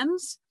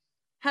lens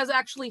has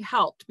actually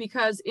helped,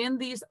 because in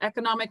these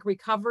economic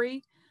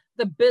recovery,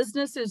 the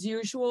business as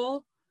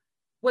usual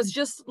was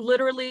just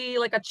literally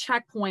like a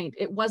checkpoint.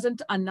 It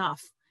wasn't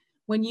enough.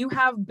 When you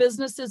have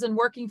businesses and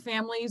working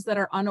families that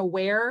are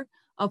unaware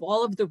of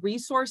all of the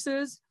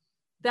resources,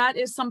 that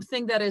is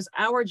something that is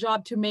our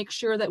job to make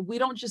sure that we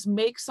don't just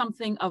make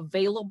something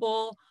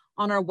available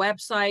on our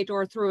website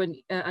or through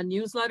a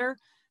newsletter,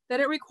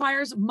 that it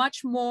requires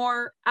much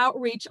more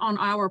outreach on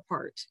our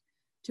part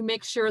to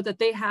make sure that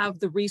they have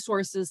the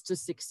resources to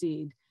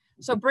succeed.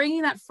 So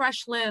bringing that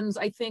fresh lens,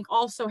 I think,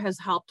 also has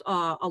helped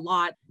a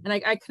lot. And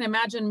I can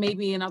imagine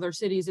maybe in other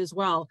cities as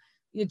well.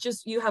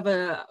 You have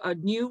a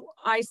new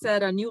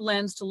a new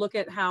lens to look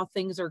at how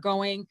things are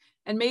going,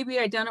 and maybe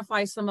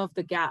identify some of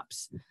the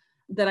gaps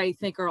that I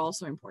think are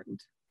also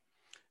important.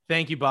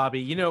 Thank you,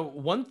 Bobbie. You know,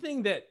 one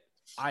thing that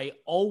I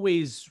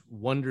always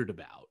wondered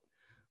about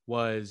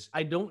was,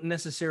 I don't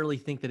necessarily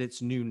think that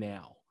it's new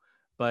now,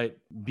 but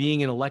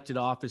being in elected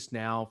office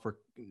now for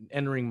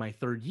entering my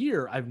 3rd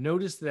year, I've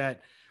noticed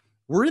that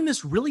we're in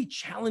this really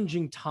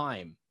challenging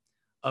time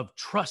of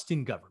trust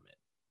in government.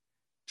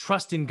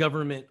 Trust in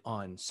government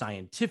on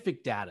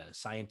scientific data,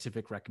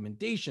 scientific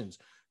recommendations.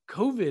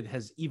 COVID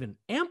has even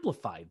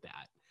amplified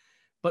that.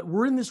 But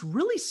we're in this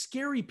really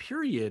scary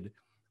period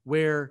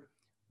where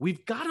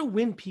we've got to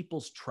win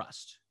people's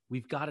trust.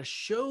 We've got to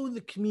show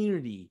the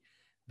community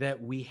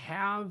that we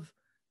have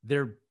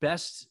their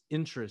best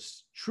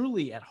interests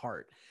truly at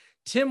heart.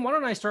 Tim, why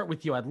don't I start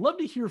with you? I'd love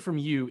to hear from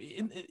you,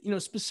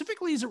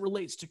 specifically as it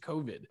relates to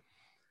COVID.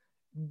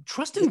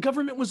 Trust in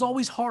government was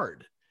always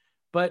hard.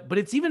 But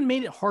it's even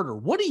made it harder.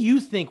 What do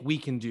you think we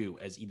can do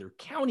as either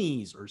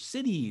counties or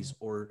cities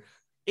or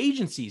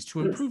agencies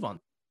to improve on?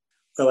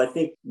 So I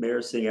think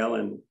Mayor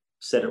Singh-Allen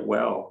said it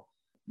well.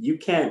 You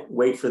can't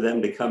wait for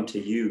them to come to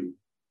you,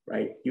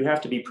 right? You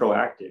have to be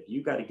proactive.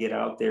 You got to get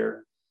out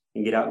there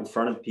and get out in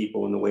front of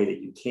people in the way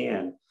that you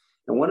can.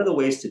 And one of the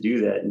ways to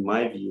do that, in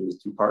my view,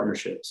 is through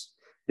partnerships.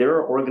 There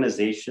are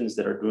organizations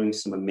that are doing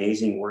some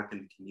amazing work in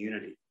the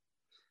community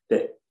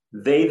that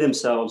they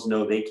themselves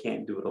know they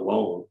can't do it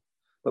alone.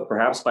 But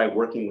perhaps by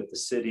working with the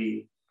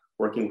city,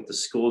 working with the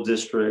school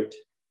district,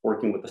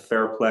 working with the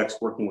Fairplex,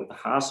 working with the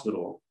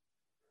hospital,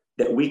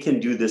 that we can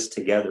do this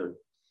together.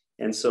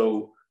 And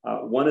so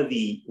one of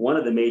the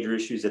major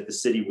issues that the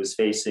city was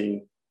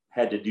facing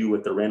had to do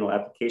with the rental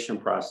application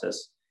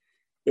process.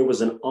 It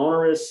was an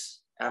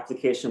onerous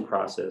application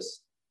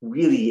process,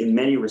 really in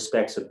many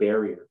respects a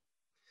barrier.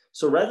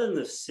 So rather than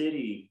the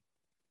city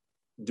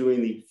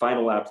doing the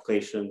final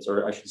applications,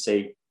 or I should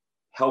say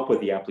help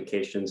with the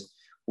applications,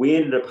 we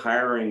ended up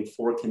hiring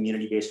 4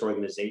 community-based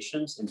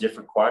organizations in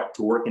to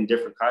work in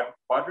different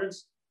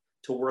quadrants,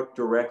 to work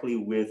directly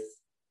with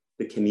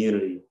the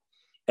community.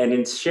 And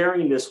in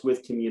sharing this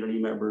with community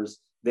members,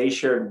 they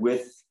shared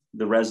with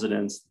the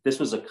residents. This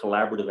was a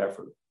collaborative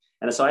effort.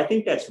 And so I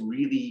think that's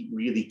really,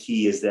 really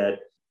key, is that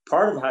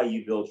part of how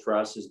you build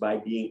trust is by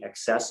being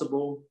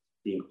accessible,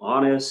 being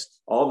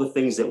honest, all the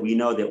things that we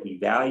know that we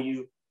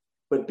value,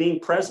 but being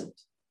present,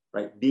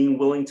 right? Being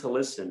willing to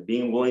listen,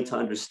 being willing to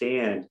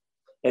understand,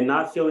 and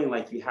not feeling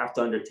like you have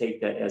to undertake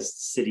that as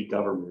city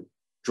government.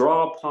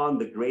 Draw upon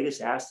the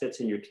greatest assets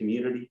in your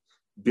community,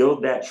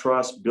 build that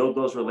trust, build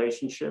those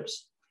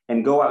relationships,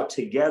 and go out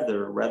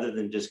together rather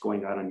than just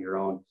going out on your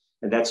own.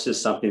 And that's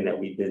just something that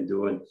we've been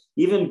doing.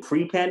 Even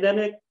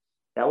pre-pandemic,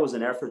 that was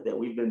an effort that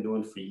we've been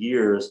doing for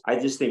years. I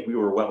just think we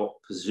were well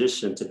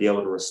positioned to be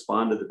able to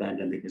respond to the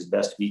pandemic as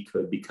best we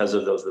could because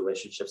of those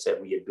relationships that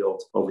we had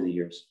built over the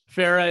years.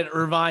 Farrah and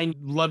Irvine,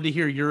 love to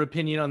hear your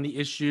opinion on the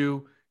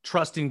issue.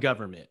 Trust in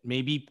government.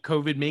 Maybe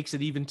COVID makes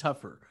it even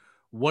tougher.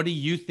 What do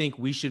you think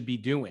we should be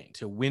doing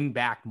to win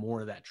back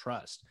more of that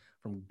trust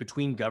from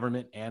between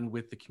government and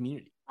with the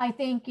community? I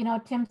think,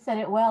 Tim said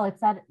it well.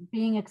 It's that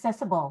being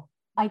accessible.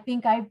 I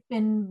think I've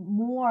been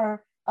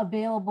more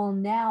available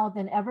now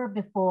than ever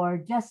before,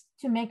 just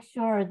to make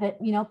sure that,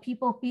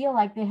 people feel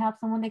like they have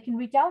someone they can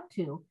reach out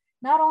to.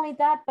 Not only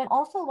that, but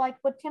also like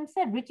what Tim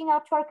said, reaching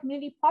out to our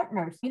community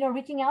partners,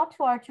 reaching out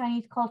to our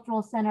Chinese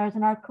cultural centers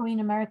and our Korean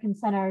American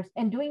centers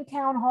and doing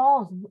town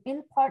halls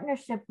in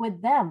partnership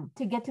with them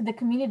to get to the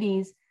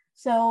communities,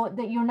 so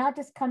that you're not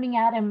just coming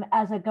at them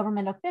as a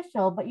government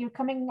official, but you're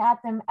coming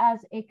at them as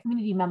a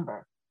community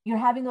member. You're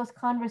having those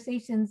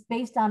conversations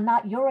based on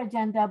not your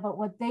agenda, but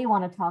what they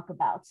want to talk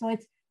about. So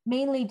it's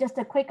mainly just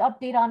a quick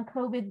update on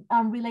COVID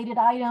related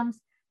items,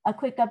 a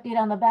quick update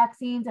on the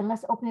vaccines, and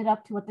let's open it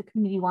up to what the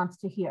community wants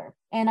to hear.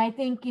 And I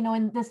think,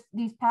 in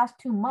these past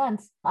 2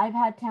 months, I've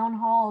had town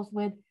halls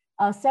with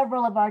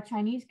several of our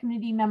Chinese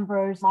community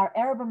members, our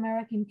Arab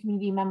American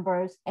community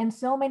members, and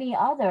so many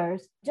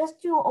others,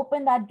 just to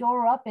open that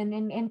door up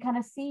and kind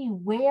of see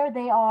where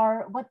they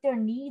are, what their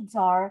needs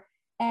are,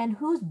 and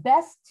who's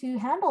best to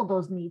handle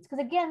those needs.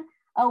 Because again,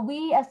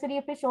 we as city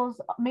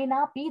officials may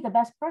not be the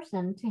best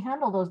person to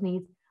handle those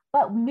needs,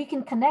 but we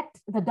can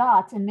connect the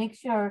dots and make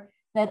sure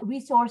that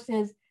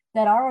resources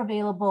that are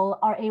available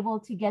are able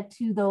to get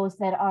to those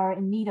that are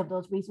in need of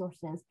those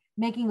resources.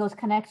 Making those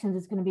connections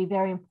is going to be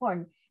very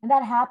important. And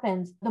that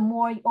happens, the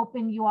more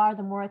open you are,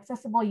 the more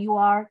accessible you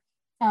are.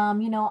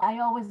 I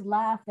always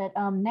laugh that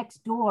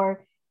next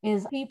door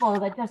is people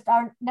that just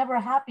are never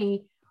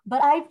happy.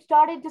 But I've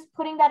started just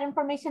putting that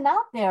information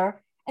out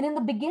there. And in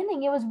the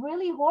beginning, it was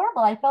really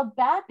horrible. I felt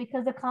bad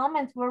because the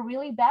comments were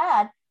really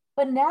bad.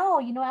 But now,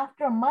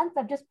 after a month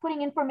of just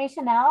putting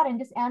information out and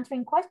just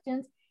answering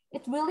questions,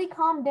 it's really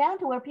calmed down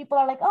to where people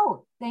are like,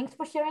 oh, thanks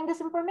for sharing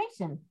this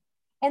information.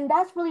 And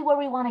that's really where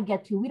we want to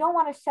get to. We don't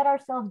want to shut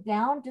ourselves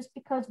down just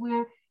because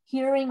we're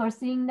hearing or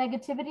seeing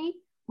negativity.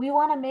 We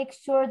want to make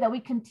sure that we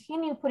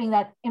continue putting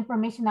that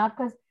information out,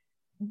 because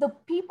the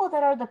people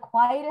that are the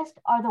quietest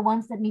are the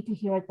ones that need to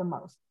hear it the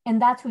most.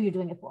 And that's who you're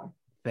doing it for.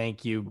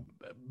 Thank you,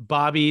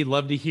 Bobbie.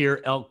 Love to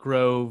hear Elk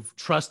Grove,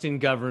 trust in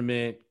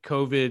government.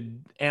 COVID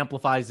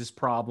amplifies this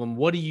problem.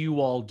 What are you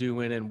all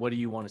doing, and what do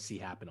you want to see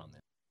happen on this?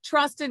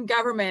 Trust in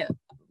government.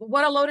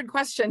 What a loaded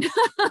question.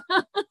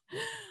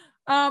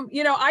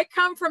 I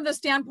come from the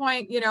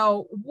standpoint,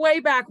 way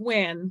back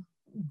when,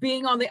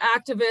 being on the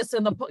activist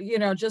and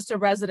the, just a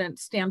resident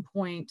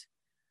standpoint,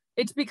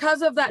 it's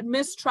because of that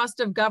mistrust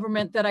of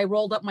government that I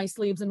rolled up my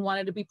sleeves and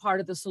wanted to be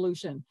part of the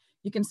solution.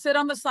 You can sit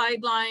on the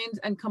sidelines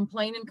and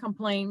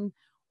complain,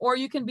 or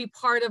you can be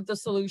part of the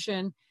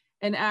solution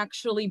and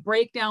actually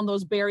break down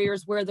those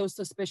barriers where those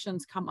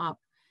suspicions come up.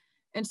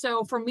 And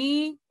so for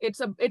me,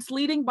 it's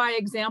leading by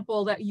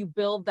example that you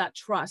build that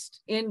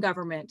trust in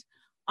government.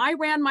 I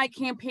ran my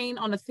campaign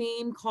on a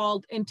theme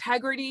called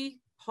integrity,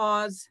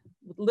 pause,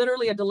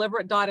 literally a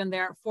deliberate dot in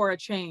there, for a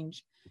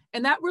change.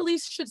 And that really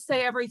should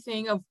say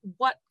everything of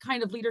what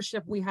kind of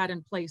leadership we had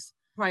in place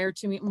prior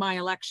to my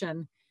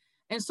election.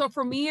 And so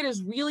for me, it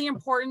is really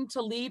important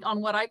to lead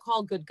on what I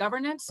call good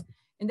governance.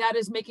 And that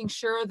is making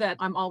sure that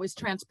I'm always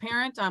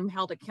transparent, I'm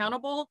held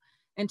accountable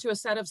and to a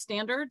set of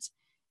standards.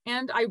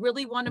 And I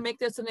really want to make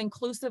this an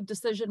inclusive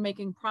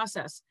decision-making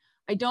process.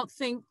 I don't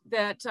think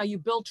that you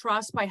build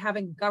trust by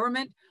having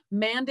government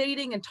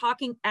mandating and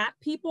talking at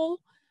people,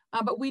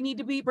 but we need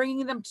to be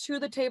bringing them to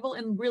the table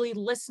and really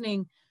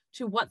listening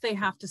to what they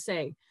have to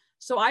say.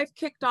 So I've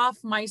kicked off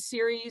my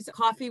series,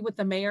 Coffee with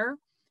the Mayor.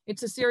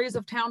 It's a series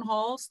of town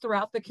halls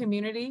throughout the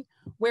community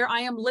where I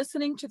am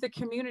listening to the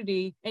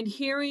community and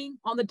hearing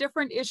on the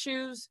different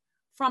issues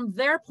from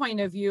their point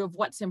of view of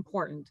what's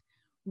important.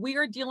 We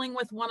are dealing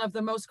with one of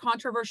the most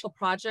controversial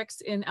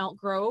projects in Elk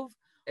Grove.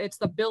 It's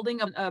the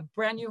building of a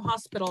brand new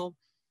hospital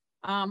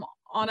in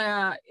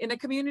a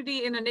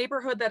community, in a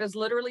neighborhood that is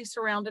literally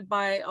surrounded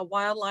by a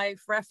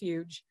wildlife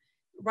refuge,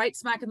 right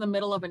smack in the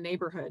middle of a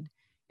neighborhood.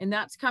 And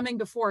that's coming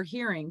before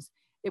hearings.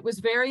 It was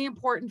very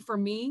important for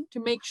me to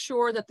make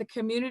sure that the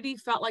community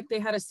felt like they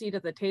had a seat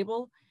at the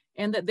table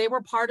and that they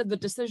were part of the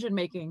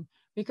decision-making,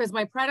 because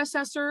my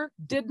predecessor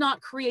did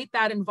not create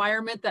that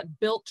environment that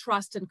built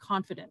trust and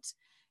confidence.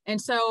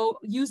 And so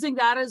using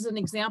that as an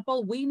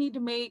example, we need to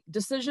make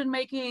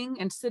decision-making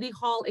and City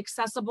Hall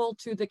accessible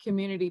to the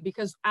community,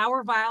 because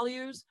our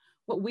values,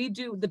 what we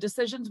do, the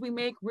decisions we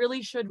make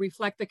really should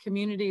reflect the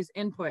community's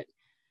input.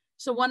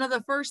 So one of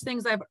the first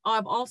things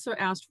I've also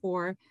asked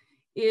for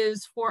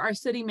is for our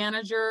city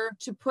manager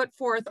to put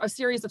forth a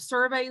series of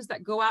surveys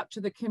that go out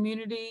to the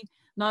community,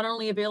 not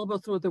only available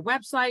through the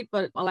website,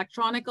 but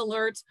electronic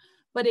alerts,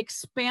 but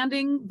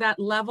expanding that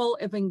level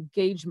of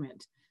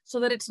engagement so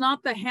that it's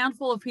not the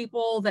handful of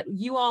people that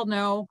you all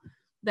know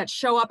that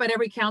show up at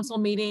every council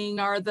meeting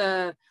are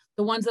the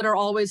ones that are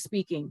always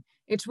speaking.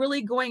 It's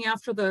really going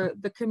after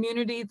the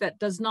community that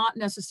does not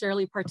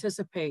necessarily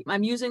participate.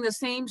 I'm using the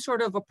same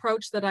sort of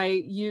approach that I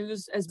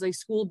use as a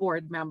school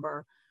board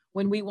member.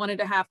 When we wanted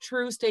to have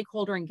true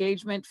stakeholder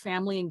engagement,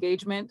 family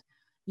engagement,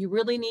 you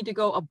really need to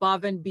go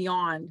above and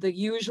beyond the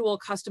usual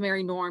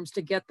customary norms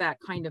to get that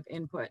kind of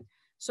input.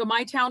 So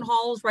my town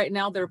halls right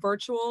now, they're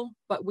virtual,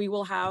 but we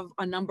will have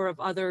a number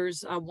of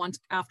others once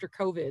after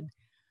COVID.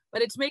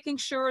 But it's making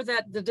sure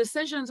that the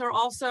decisions are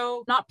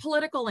also not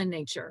political in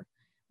nature.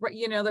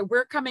 you know, that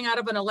we're coming out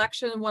of an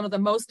election, one of the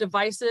most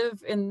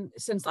divisive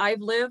since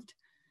I've lived.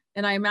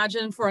 And I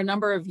imagine for a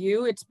number of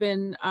you, it's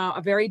been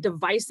a very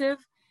divisive.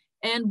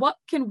 And what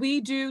can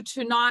we do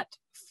to not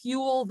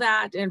fuel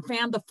that and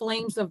fan the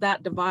flames of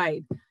that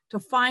divide, to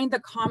find the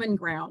common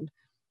ground,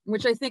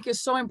 which I think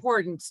is so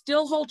important.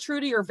 Still hold true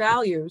to your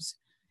values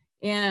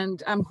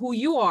and who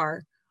you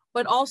are,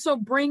 but also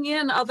bring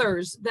in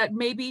others that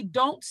maybe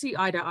don't see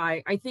eye to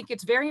eye. I think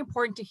it's very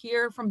important to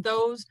hear from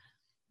those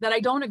that I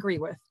don't agree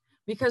with,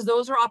 because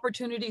those are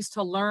opportunities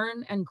to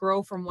learn and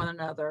grow from one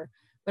another.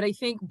 But I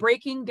think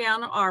breaking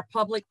down our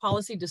public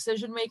policy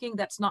decision-making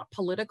that's not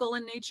political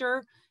in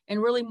nature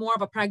and really more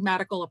of a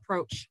pragmatical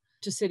approach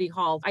to City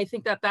Hall, I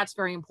think that that's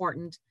very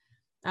important.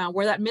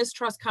 Where that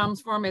mistrust comes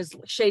from is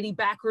shady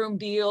backroom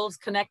deals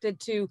connected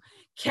to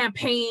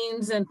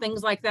campaigns and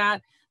things like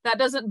that. That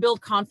doesn't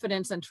build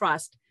confidence and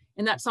trust.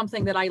 And that's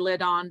something that I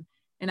live on.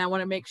 And I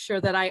want to make sure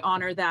that I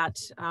honor that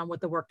with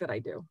the work that I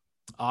do.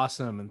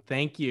 Awesome. And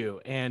thank you.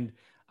 And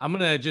I'm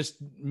going to just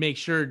make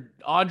sure,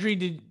 Audrey,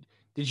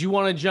 did you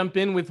want to jump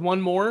in with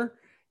one more?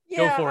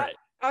 Yeah, go for it.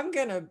 I'm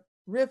going to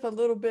riff a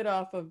little bit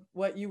off of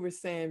what you were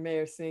saying,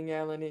 Mayor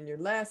Singh-Allen, in your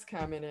last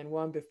comment and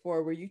one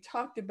before, where you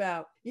talked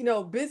about, you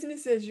know,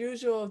 business as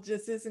usual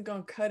just isn't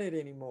going to cut it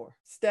anymore.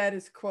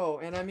 Status quo.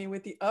 And I mean,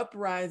 with the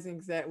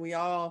uprisings that we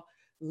all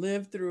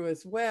lived through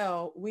as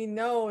well, we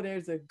know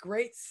there's a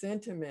great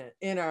sentiment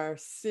in our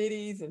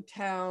cities and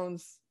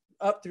towns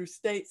up through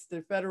states,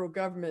 the federal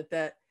government,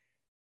 that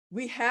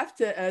we have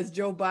to, as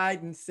Joe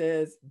Biden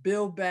says,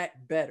 build back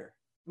better.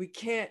 We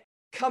can't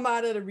come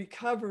out of the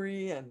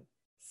recovery and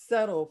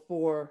settle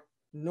for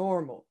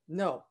normal.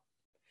 No,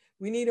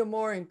 we need a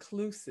more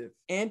inclusive,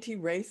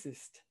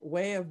 anti-racist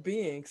way of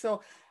being.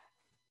 So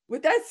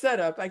with that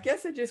setup, I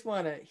guess I just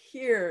want to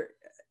hear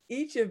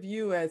each of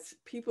you as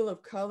people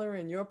of color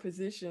in your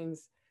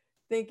positions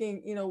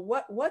thinking, you know,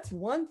 what's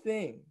one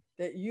thing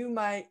that you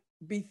might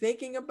be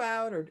thinking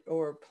about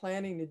or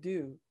planning to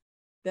do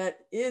that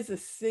is a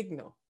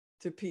signal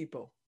to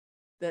people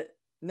that,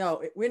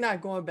 no, we're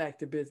not going back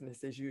to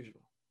business as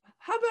usual.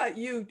 How about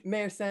you,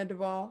 Mayor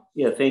Sandoval?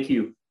 Yeah, thank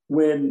you.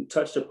 When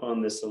touched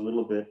upon this a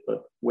little bit,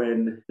 but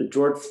when the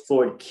George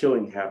Floyd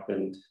killing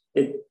happened,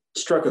 it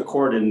struck a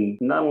chord in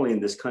not only in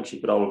this country,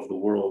 but all over the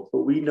world.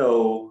 But we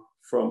know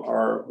from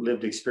our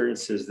lived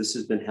experiences, this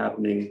has been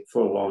happening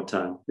for a long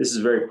time. This is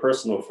very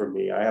personal for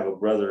me. I have a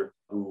brother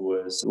who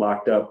was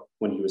locked up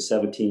when he was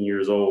 17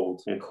 years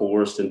old and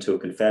coerced into a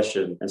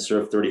confession and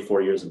served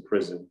 34 years in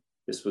prison.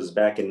 This was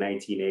back in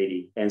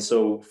 1980. And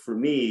so for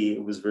me,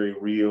 it was very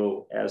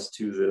real as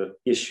to the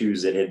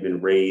issues that had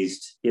been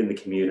raised in the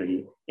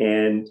community.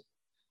 And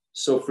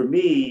so for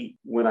me,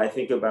 when I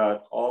think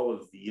about all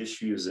of the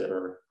issues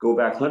that go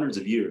back hundreds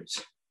of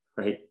years,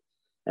 right?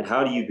 And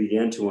how do you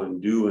begin to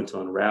undo and to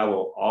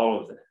unravel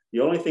all of that? The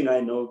only thing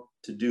I know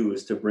to do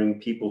is to bring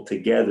people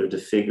together to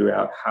figure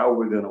out how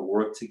we're going to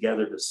work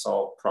together to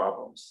solve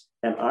problems.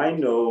 And I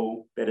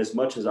know that as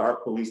much as our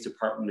police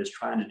department is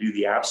trying to do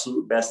the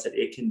absolute best that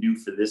it can do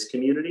for this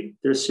community,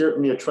 there's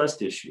certainly a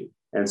trust issue.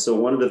 And so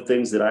one of the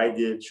things that I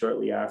did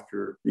shortly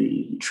after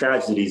the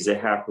tragedies that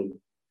happened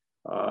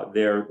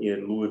there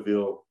in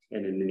Louisville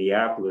and in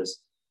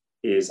Minneapolis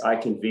is I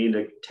convened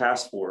a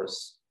task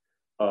force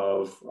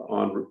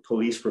on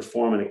police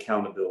reform and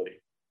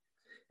accountability,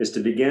 is to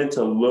begin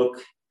to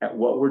look at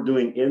what we're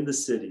doing in the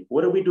city.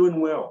 What are we doing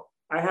well?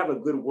 I have a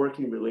good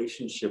working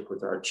relationship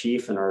with our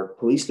chief and our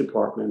police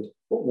department,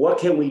 but what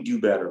can we do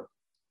better?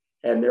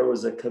 And there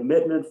was a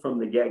commitment from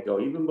the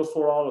get-go, even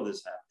before all of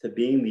this happened, to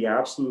being the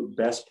absolute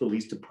best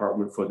police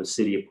department for the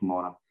city of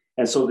Pomona.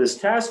 And so this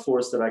task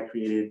force that I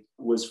created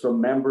was from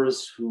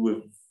members who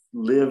have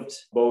lived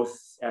both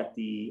at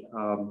the,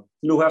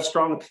 who have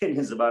strong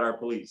opinions about our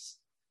police.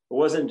 It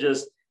wasn't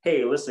just,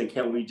 hey, listen,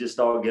 can we just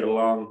all get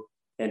along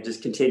and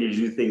just continue to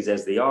do things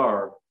as they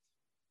are?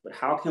 But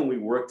how can we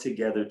work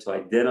together to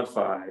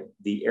identify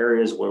the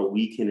areas where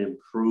we can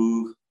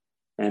improve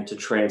and to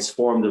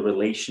transform the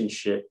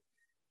relationship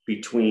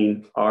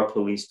between our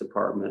police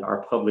department,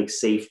 our public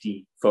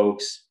safety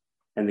folks,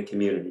 and the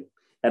community?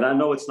 And I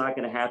know it's not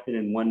going to happen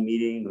in one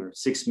meeting or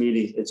 6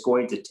 meetings. It's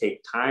going to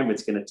take time.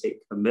 It's going to take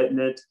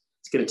commitment.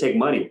 It's going to take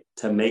money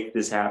to make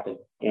this happen.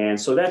 And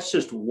so that's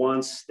just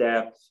one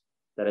step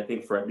that I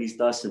think for at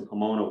least us in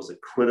Pomona was a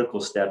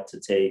critical step to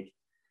take.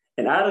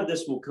 And out of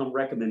this will come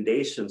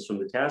recommendations from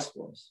the task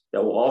force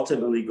that will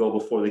ultimately go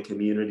before the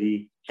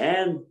community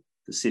and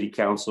the city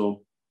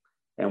council.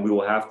 And we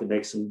will have to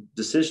make some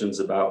decisions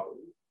about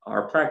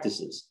our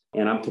practices.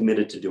 And I'm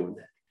committed to doing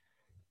that.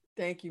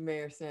 Thank you,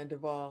 Mayor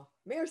Sandoval.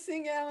 Mayor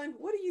Singh-Allen,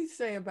 what do you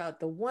say about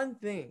the one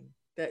thing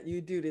that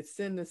you do to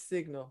send the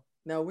signal?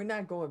 No, we're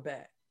not going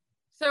back.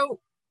 So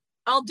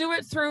I'll do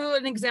it through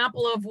an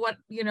example of what,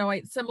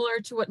 similar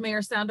to what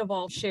Mayor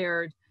Sandoval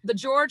shared. The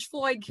George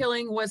Floyd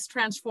killing was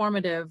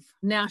transformative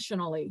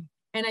nationally.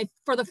 And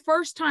for the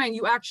first time,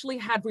 you actually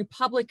had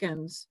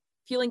Republicans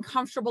feeling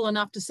comfortable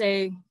enough to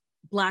say,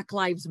 Black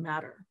Lives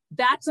Matter.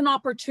 That's an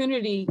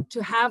opportunity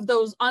to have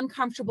those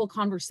uncomfortable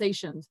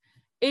conversations.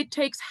 It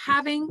takes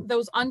having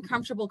those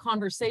uncomfortable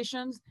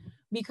conversations,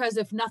 because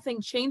if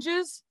nothing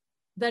changes,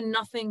 then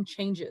nothing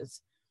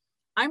changes.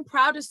 I'm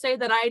proud to say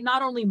that I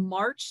not only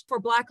marched for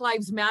Black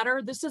Lives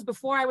Matter, this is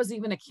before I was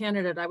even a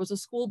candidate, I was a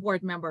school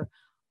board member.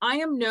 I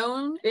am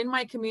known in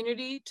my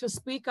community to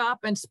speak up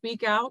and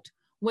speak out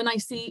when I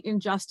see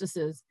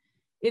injustices.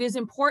 It is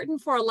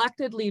important for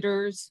elected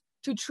leaders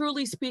to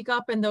truly speak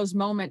up in those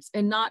moments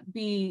and not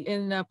be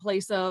in a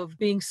place of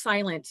being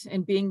silent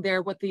and being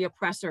there with the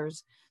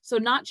oppressors. So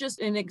not just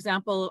an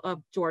example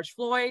of George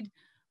Floyd,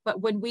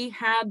 but when we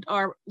had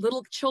our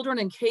little children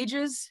in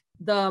cages,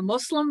 the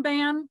Muslim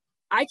ban,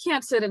 I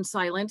can't sit in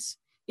silence.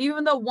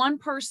 Even though one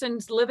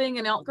person's living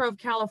in Elk Grove,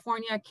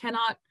 California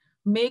cannot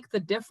make the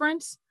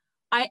difference,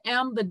 I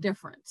am the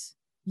difference.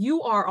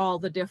 You are all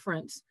the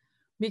difference,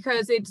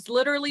 because it's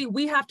literally,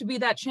 we have to be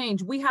that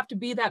change. We have to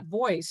be that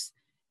voice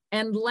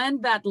and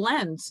lend that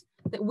lens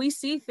that we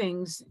see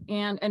things,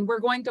 and we're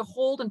going to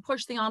hold and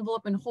push the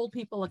envelope and hold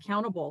people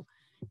accountable.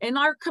 And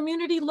our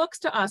community looks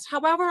to us,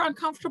 however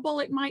uncomfortable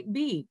it might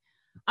be.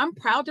 I'm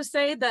proud to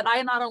say that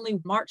I not only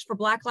marched for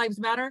Black Lives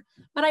Matter,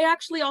 but I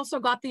actually also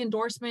got the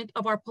endorsement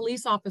of our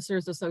Police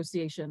Officers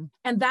Association.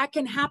 And that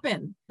can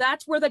happen.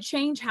 That's where the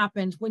change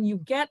happens, when you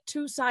get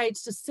two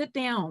sides to sit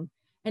down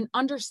and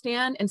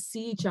understand and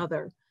see each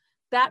other.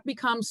 That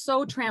becomes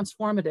so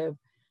transformative.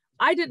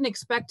 I didn't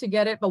expect to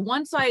get it, but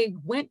once I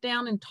went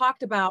down and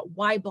talked about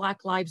why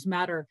Black Lives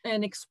Matter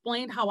and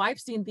explained how I've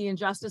seen the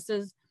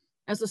injustices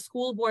as a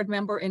school board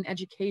member in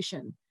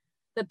education,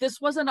 that this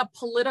wasn't a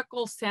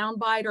political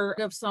soundbite or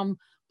of some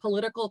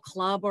political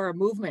club or a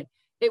movement.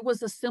 It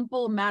was a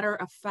simple matter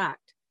of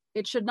fact.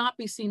 It should not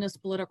be seen as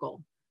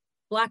political.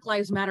 Black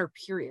Lives Matter,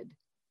 period.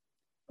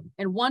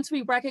 And once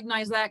we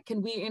recognize that,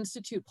 can we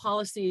institute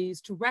policies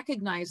to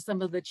recognize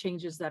some of the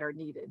changes that are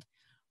needed?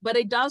 But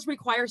it does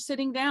require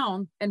sitting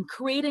down and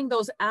creating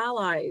those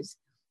allies,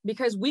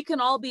 because we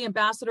can all be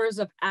ambassadors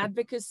of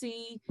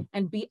advocacy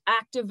and be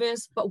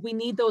activists, but we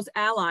need those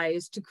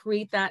allies to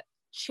create that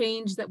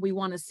change that we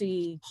want to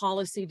see,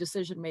 policy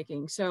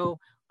decision-making. So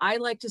I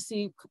like to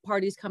see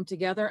parties come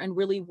together and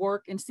really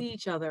work and see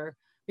each other,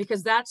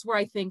 because that's where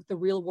I think the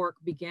real work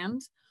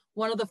begins.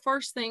 One of the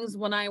first things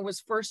when I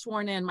was first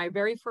sworn in, my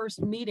very first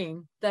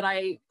meeting, that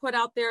I put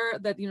out there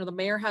that, the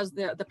mayor has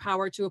the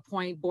power to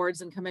appoint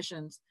boards and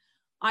commissions.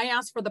 I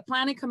asked for the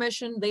planning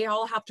commission, they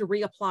all have to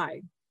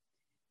reapply,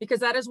 because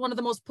that is one of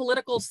the most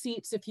political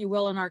seats, if you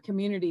will, in our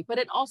community. But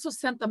it also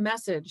sent the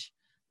message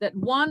that,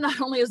 one, not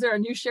only is there a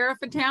new sheriff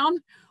in town,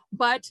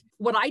 but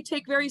what I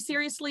take very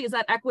seriously is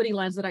that equity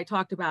lens that I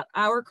talked about.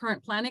 Our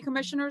current planning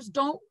commissioners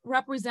don't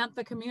represent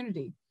the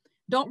community,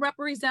 don't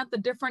represent the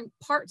different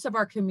parts of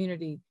our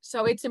community.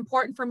 So it's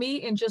important for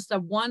me, in just a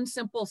one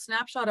simple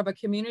snapshot of a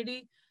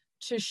community,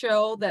 to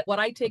show that what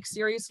I take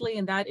seriously,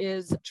 and that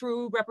is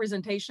true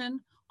representation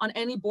on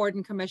any board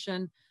and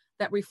commission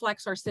that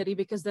reflects our city,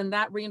 because then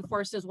that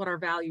reinforces what our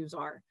values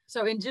are.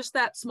 So in just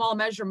that small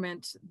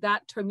measurement,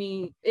 that to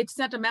me, it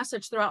sent a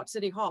message throughout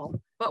City Hall.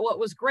 But what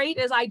was great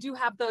is I do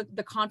have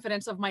the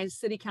confidence of my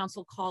city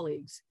council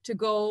colleagues to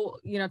go,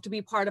 to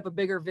be part of a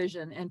bigger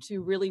vision and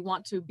to really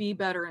want to be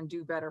better and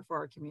do better for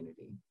our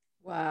community.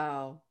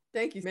 Wow.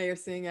 Thank you, Mayor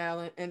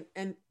Singh-Allen.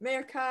 And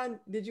Mayor Khan,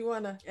 did you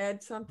want to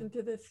add something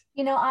to this?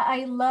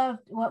 I loved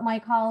what my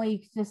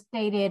colleagues just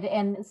stated,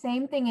 and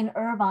same thing in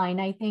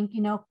Irvine. I think,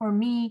 for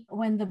me,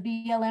 when the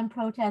BLM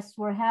protests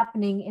were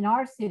happening in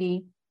our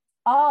city,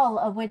 all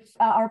of which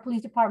our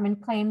police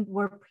department claimed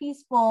were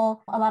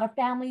peaceful, a lot of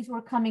families were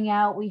coming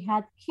out. We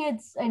had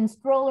kids in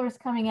strollers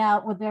coming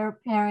out with their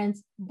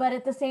parents. But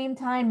at the same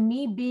time,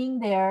 me being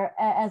there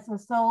as a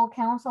sole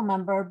council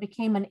member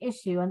became an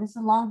issue. And this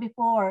is long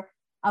before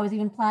I was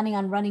even planning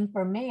on running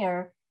for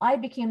mayor. I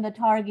became the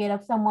target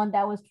of someone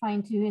that was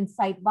trying to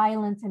incite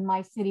violence in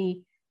my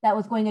city, that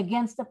was going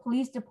against the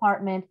police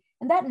department.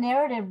 And that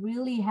narrative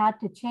really had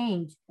to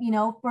change.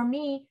 For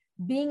me,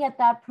 being at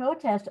that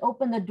protest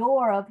opened the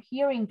door of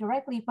hearing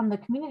directly from the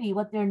community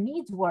what their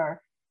needs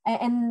were.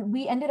 And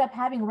we ended up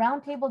having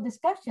roundtable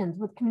discussions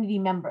with community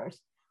members.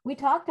 We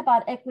talked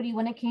about equity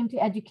when it came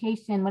to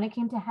education, when it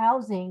came to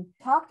housing,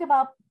 talked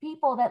about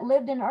people that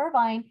lived in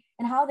Irvine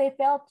and how they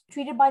felt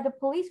treated by the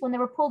police when they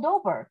were pulled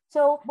over.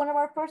 So one of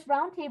our first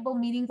roundtable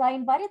meetings, I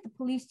invited the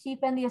police chief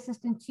and the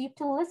assistant chief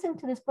to listen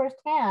to this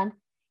firsthand.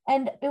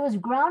 And it was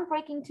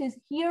groundbreaking to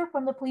hear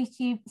from the police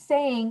chief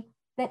saying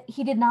that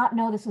he did not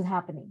know this was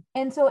happening.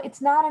 And so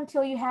it's not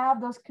until you have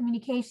those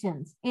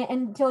communications,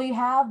 until you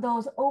have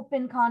those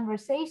open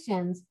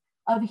conversations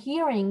of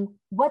hearing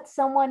what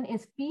someone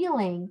is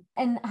feeling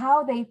and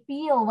how they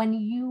feel when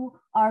you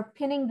are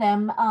pinning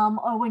them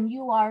or when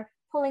you are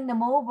pulling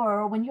them over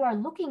or when you are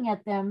looking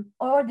at them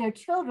or their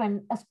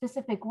children a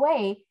specific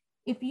way.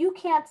 If you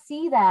can't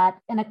see that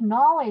and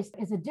acknowledge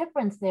there's a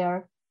difference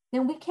there,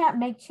 then we can't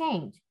make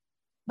change.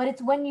 But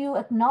it's when you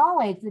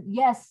acknowledge that,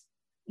 yes,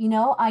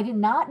 I did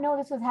not know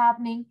this was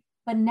happening,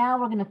 but now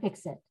we're going to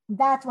fix it.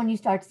 That's when you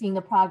start seeing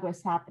the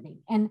progress happening.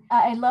 And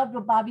I loved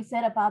what Bobbie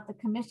said about the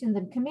commissions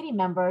and committee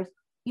members.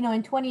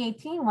 in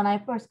 2018, when I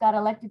first got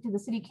elected to the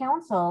city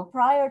council,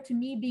 prior to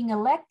me being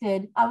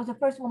elected, I was the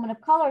first woman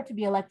of color to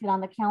be elected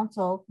on the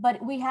council,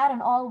 but we had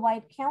an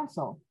all-white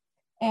council.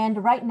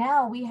 And right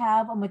now we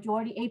have a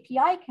majority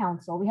API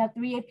council. We have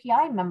 3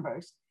 API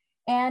members.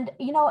 And,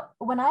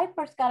 when I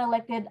first got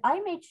elected, I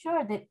made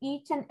sure that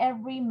each and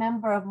every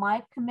member of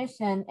my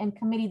commission and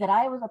committee that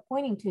I was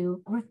appointing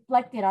to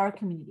reflected our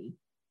community.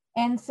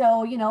 And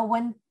so,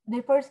 when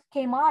they first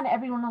came on,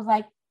 everyone was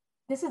like,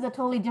 this is a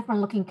totally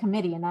different looking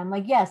committee. And I'm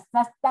like, yes,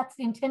 that's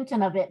the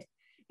intention of it,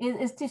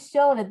 is to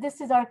show that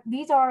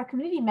these are our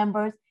community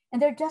members,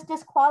 and they're just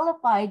as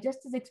qualified, just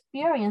as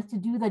experienced to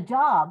do the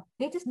job.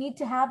 They just need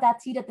to have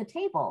that seat at the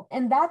table.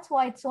 And that's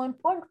why it's so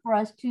important for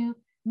us to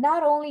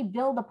not only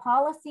build the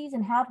policies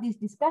and have these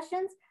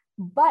discussions,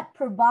 but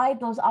provide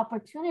those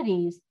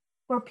opportunities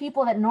for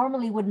people that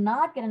normally would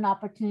not get an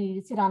opportunity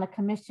to sit on a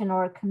commission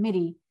or a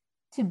committee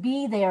to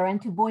be there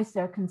and to voice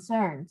their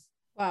concerns.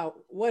 Wow,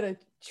 what a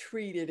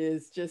treat it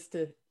is just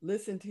to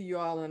listen to you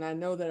all. And I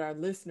know that our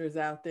listeners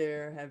out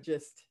there have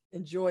just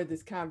enjoyed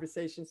this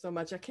conversation so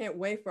much. I can't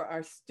wait for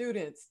our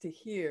students to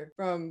hear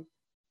from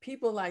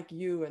people like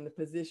you and the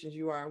positions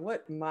you are and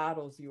what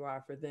models you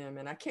are for them.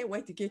 And I can't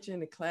wait to get you in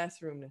the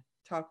classroom to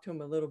talk to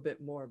them a little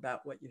bit more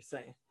about what you're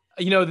saying.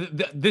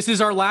 This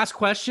is our last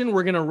question.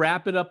 We're going to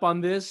wrap it up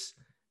on this.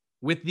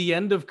 With the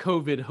end of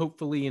COVID,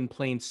 hopefully in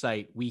plain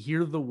sight, we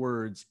hear the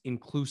words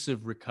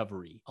inclusive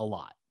recovery a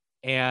lot.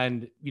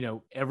 And,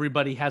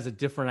 everybody has a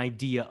different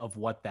idea of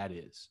what that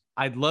is.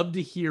 I'd love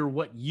to hear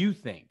what you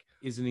think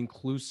is an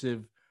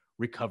inclusive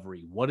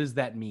recovery. What does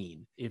that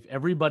mean? If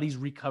everybody's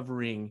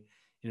recovering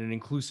in an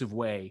inclusive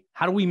way,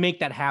 how do we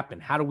make that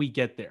happen? How do we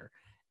get there?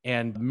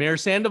 And Mayor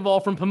Sandoval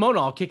from Pomona,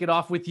 I'll kick it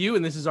off with you.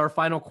 And this is our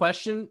final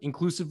question,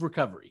 inclusive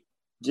recovery.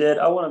 Jed,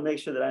 I want to make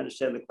sure that I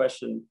understand the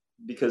question,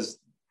 because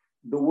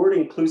the word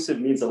inclusive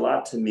means a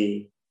lot to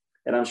me.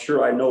 And I'm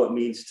sure I know it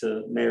means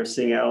to Mayor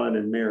Singh-Allen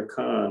and Mayor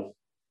Khan.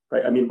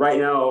 Right? I mean, right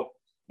now,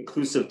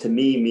 inclusive to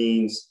me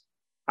means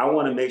I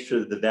want to make sure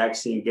that the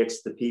vaccine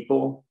gets to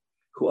people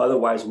who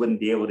otherwise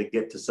wouldn't be able to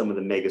get to some of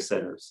the mega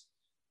centers,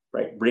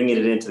 right? Bringing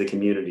it into the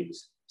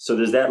communities. So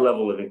there's that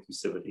level of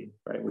inclusivity,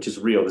 right? Which is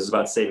real. This is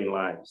about saving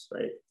lives,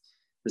 right?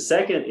 The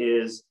second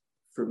is,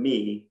 for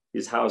me,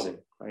 is housing,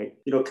 right?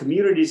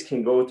 Communities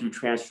can go through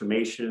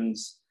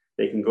transformations.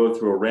 They can go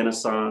through a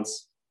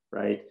renaissance,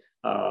 right?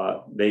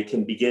 They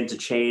can begin to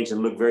change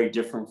and look very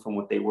different from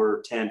what they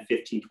were 10,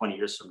 15, 20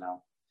 years from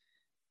now.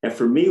 And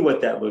for me,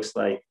 what that looks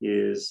like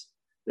is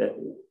that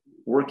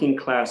working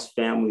class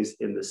families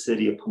in the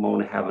city of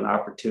Pomona have an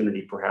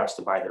opportunity perhaps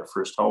to buy their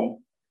first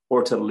home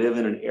or to live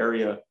in an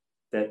area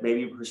that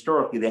maybe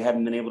historically they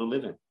haven't been able to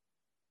live in,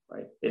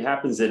 right? It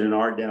happens that in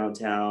our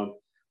downtown,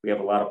 we have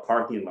a lot of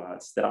parking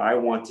lots that I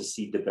want to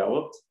see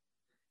developed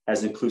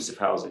as inclusive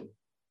housing.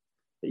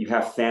 That you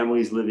have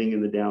families living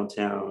in the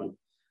downtown.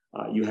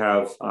 You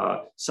have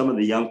some of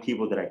the young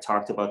people that I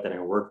talked about that I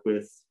worked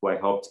with, who I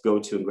helped go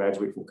to and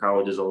graduate from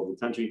colleges all over the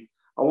country.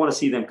 I want to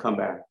see them come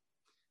back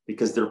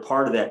because they're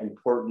part of that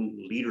important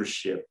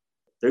leadership.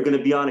 They're going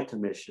to be on a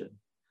commission.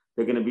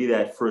 They're going to be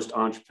that first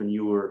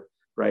entrepreneur,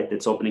 right?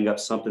 That's opening up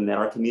something that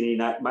our community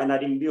might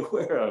not even be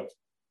aware of,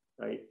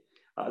 right?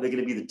 They're going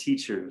to be the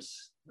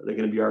teachers. They're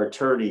going to be our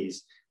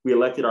attorneys. We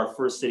elected our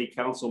first city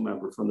council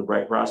member from the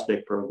Bright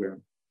Prospect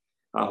program,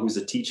 who's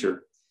a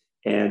teacher.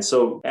 And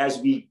so as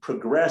we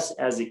progress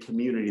as a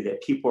community,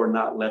 that people are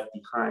not left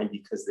behind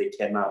because they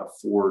cannot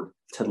afford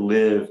to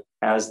live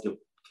as the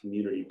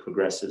community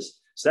progresses.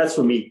 So that's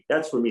for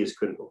me is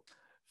critical.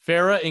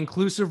 Farrah,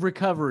 inclusive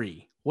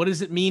recovery. What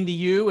does it mean to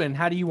you and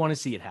how do you want to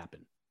see it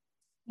happen?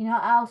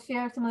 I'll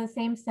share some of the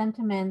same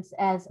sentiments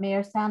as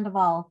Mayor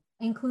Sandoval.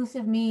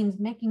 Inclusive means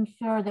making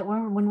sure that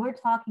when we're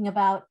talking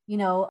about,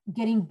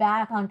 getting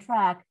back on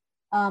track,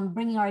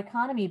 bringing our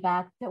economy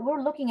back, that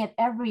we're looking at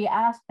every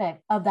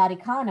aspect of that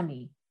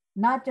economy,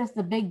 not just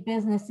the big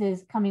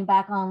businesses coming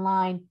back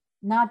online,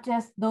 not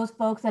just those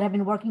folks that have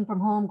been working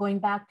from home going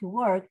back to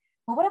work,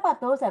 but what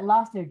about those that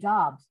lost their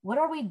jobs? What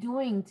are we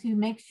doing to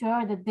make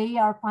sure that they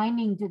are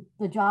finding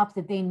the jobs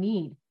that they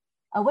need?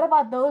 What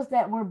about those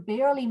that were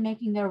barely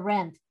making their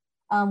rent?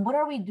 What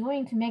are we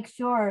doing to make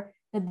sure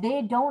that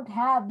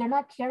they're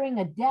not carrying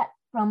a debt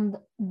from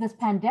this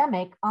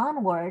pandemic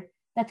onward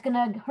that's going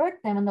to hurt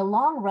them in the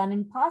long run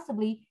and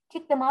possibly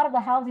kick them out of the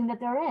housing that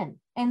they're in?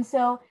 And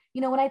so,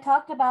 when I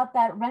talked about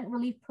that rent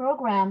relief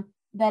program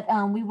that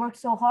we worked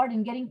so hard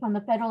in getting from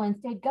the federal and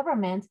state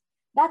governments,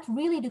 that's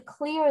really to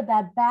clear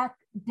that back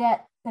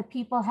debt that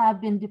people have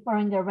been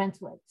deferring their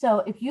rents with. So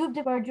if you've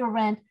deferred your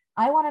rent,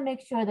 I want to make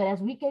sure that as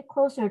we get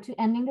closer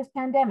to ending this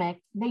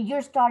pandemic, that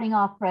you're starting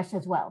off fresh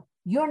as well.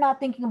 You're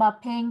not thinking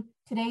about paying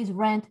today's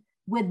rent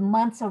with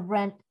months of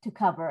rent to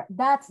cover.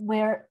 That's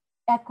where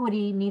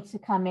equity needs to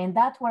come in.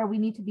 That's where we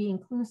need to be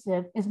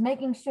inclusive, is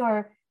making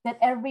sure that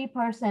every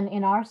person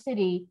in our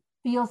city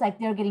feels like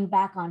they're getting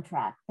back on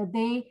track, that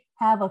they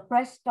have a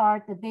fresh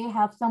start, that they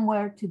have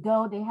somewhere to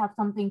go, they have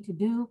something to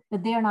do,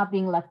 that they're not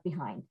being left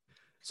behind.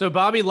 So,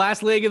 Bobbie,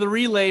 last leg of the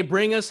relay,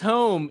 bring us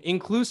home.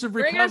 Inclusive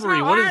Bring recovery.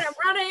 us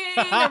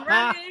home. I'm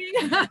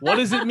running. What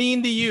does it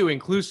mean to you,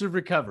 inclusive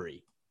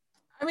recovery?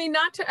 I mean,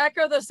 not to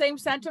echo the same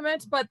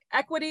sentiments, but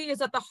equity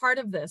is at the heart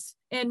of this,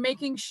 and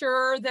making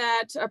sure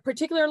that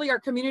particularly our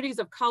communities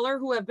of color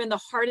who have been the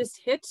hardest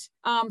hit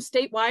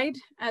statewide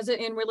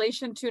in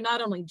relation to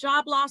not only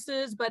job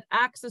losses, but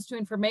access to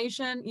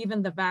information,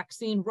 even the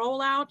vaccine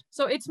rollout.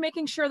 So it's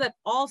making sure that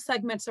all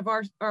segments of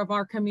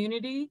our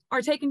community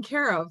are taken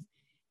care of.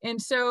 And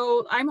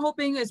so I'm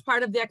hoping as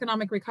part of the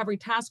Economic Recovery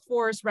Task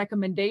Force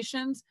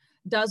recommendations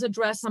does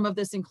address some of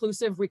this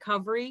inclusive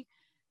recovery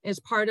as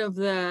part of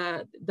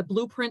the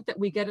blueprint that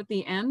we get at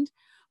the end.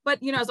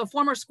 But, you know, as a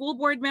former school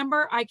board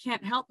member, I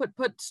can't help but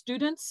put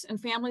students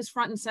and families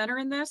front and center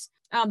in this.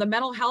 The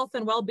mental health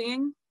and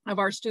well-being of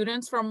our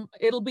students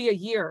it'll be a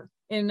year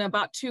in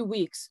about 2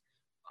 weeks.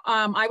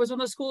 I was on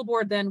the school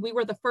board then. We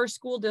were the first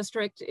school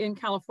district in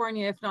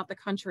California, if not the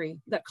country,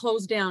 that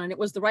closed down. And it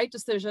was the right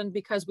decision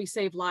because we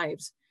saved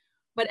lives.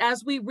 But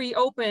as we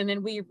reopen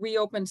and we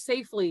reopen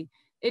safely,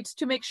 it's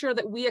to make sure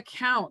that we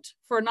account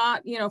for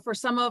for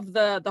some of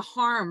the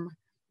harm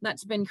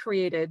that's been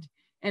created,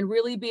 and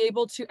really be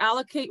able to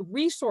allocate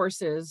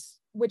resources,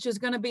 which is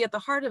going to be at the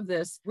heart of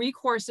this,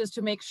 recourses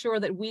to make sure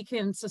that we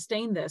can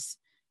sustain this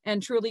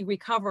and truly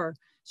recover.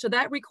 So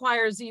that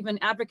requires even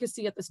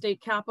advocacy at the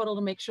state capitol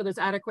to make sure there's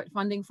adequate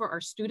funding for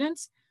our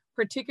students,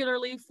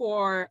 particularly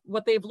for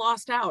what they've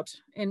lost out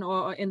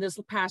in this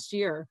past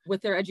year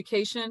with their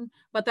education.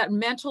 But that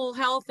mental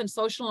health and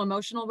social and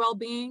emotional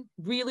well-being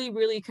really,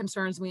 really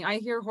concerns me. I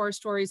hear horror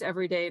stories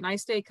every day and I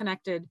stay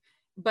connected,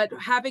 but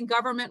having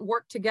government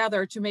work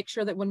together to make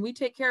sure that when we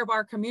take care of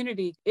our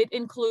community, it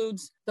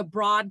includes the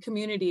broad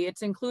community.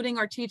 It's including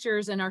our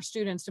teachers and our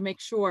students to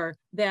make sure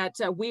that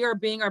we are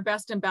being our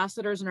best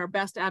ambassadors and our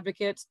best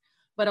advocates.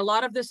 But a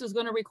lot of this is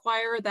going to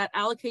require that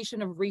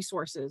allocation of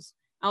resources.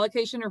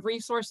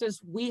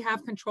 We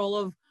have control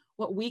of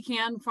what we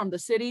can from the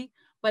city,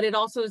 but it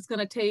also is going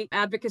to take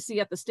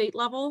advocacy at the state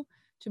level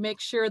to make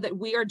sure that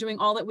we are doing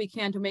all that we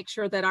can to make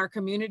sure that our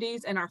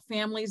communities and our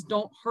families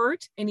don't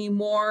hurt any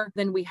more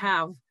than we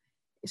have.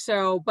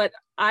 So, but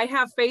I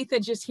have faith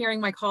in just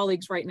hearing my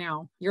colleagues right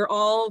now.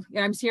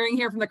 I'm hearing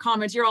here from the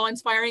comments, you're all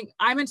inspiring.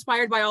 I'm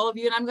inspired by all of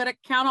you, and I'm going to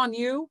count on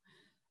you.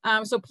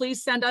 So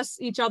please send us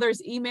each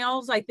other's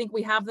emails. I think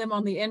we have them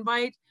on the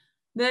invite,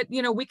 that,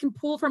 we can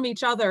pull from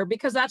each other,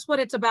 because that's what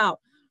it's about.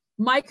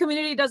 My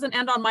community doesn't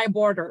end on my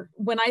border.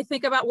 When I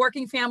think about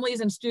working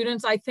families and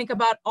students, I think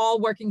about all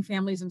working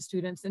families and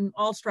students and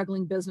all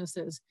struggling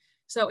businesses.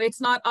 So it's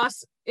not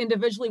us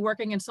individually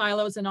working in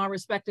silos in our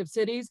respective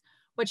cities,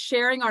 but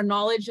sharing our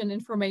knowledge and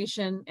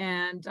information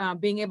and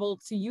being able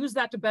to use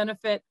that to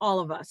benefit all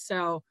of us.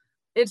 So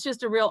it's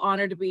just a real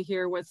honor to be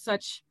here with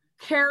such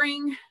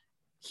caring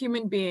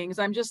human beings.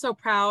 I'm just so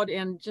proud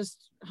and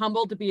just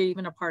humbled to be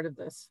even a part of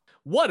this.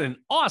 What an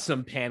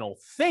awesome panel.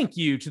 Thank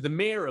you to the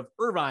mayor of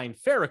Irvine,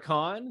 Farrah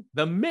Khan,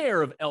 the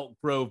mayor of Elk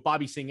Grove,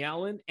 Bobbie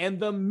Singh-Allen, and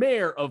the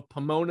mayor of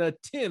Pomona,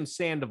 Tim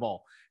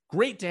Sandoval.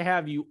 Great to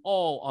have you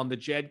all on the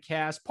Jed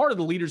Cast, part of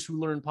the Leaders Who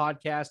Learn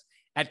podcast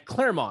at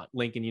Claremont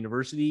Lincoln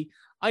University.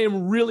 I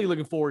am really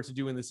looking forward to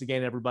doing this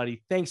again,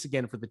 everybody. Thanks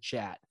again for the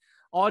chat.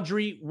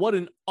 Audrey, what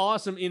an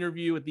awesome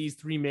interview with these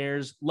three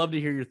mayors. Love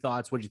to hear your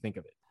thoughts. What did you think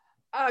of it?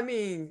 I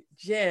mean,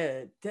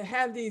 Jed, to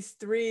have these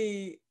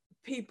three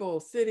people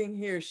sitting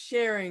here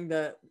sharing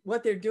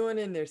what they're doing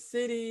in their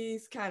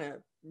cities, kind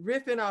of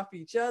riffing off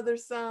each other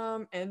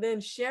some, and then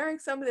sharing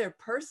some of their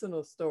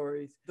personal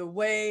stories. The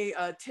way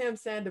Tim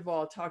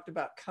Sandoval talked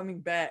about coming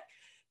back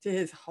to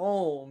his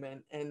home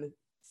and the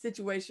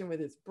situation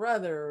with his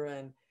brother,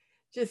 and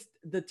just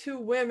the two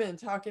women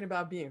talking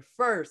about being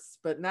first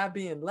but not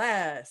being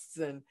last,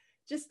 and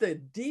just the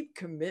deep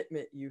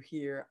commitment you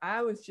hear.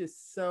 I was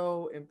just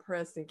so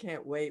impressed and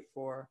can't wait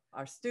for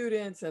our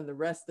students and the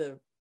rest of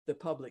the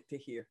public to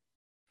hear.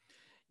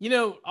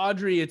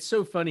 Audrey, it's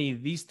so funny.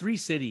 These three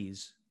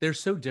cities, they're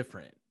so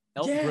different.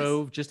 Elk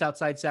Grove, just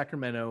outside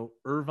Sacramento,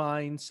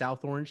 Irvine,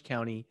 South Orange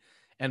County,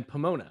 and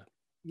Pomona.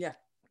 Yeah.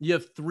 You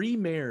have three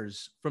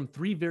mayors from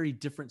three very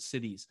different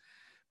cities.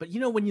 But,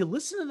 when you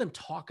listen to them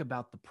talk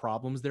about the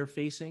problems they're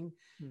facing,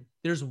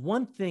 there's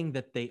one thing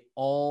that they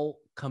all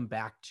come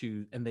back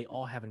to and they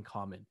all have in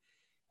common.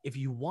 If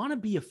you want to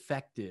be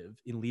effective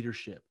in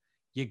leadership,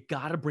 you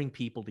got to bring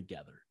people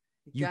together.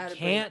 You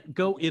can't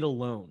go it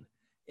alone.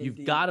 Indeed.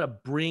 You've got to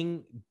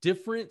bring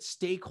different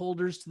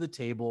stakeholders to the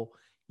table.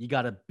 You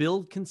got to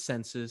build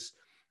consensus.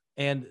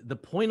 And the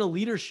point of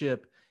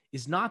leadership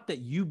is not that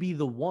you be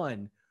the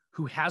one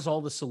who has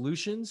all the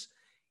solutions.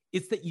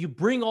 It's that you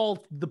bring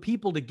all the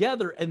people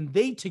together and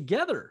they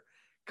together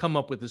come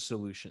up with the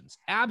solutions.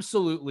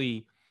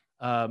 Absolutely.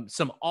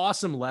 Some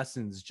awesome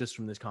lessons just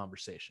from this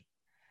conversation.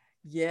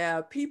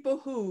 Yeah. People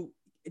who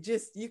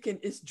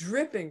it's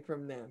dripping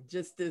from them.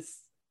 Just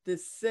this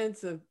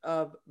sense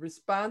of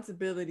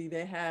responsibility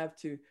they have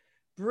to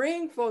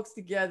bring folks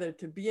together,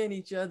 to be in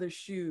each other's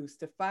shoes,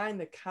 to find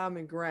the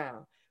common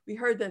ground. We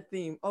heard that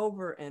theme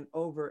over and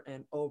over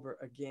and over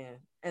again.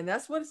 And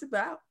that's what it's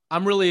about.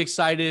 I'm really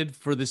excited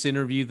for this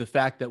interview. The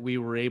fact that we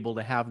were able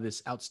to have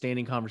this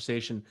outstanding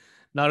conversation,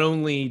 not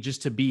only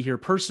just to be here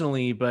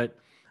personally, but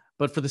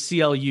for the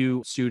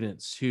CLU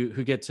students who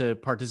get to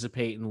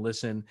participate and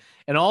listen,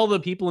 and all the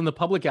people in the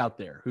public out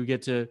there who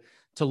get to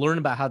learn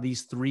about how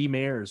these three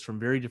mayors from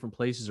very different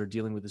places are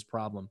dealing with this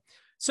problem.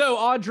 So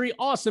Audrey,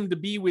 awesome to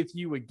be with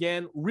you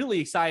again. Really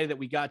excited that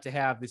we got to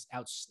have this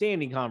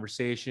outstanding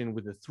conversation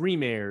with the three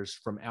mayors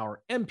from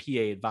our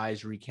MPA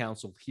Advisory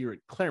Council here at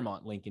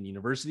Claremont Lincoln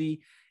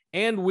University.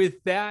 And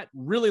with that,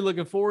 really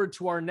looking forward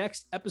to our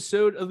next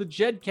episode of the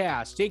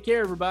JEDCast. Take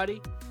care,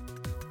 everybody.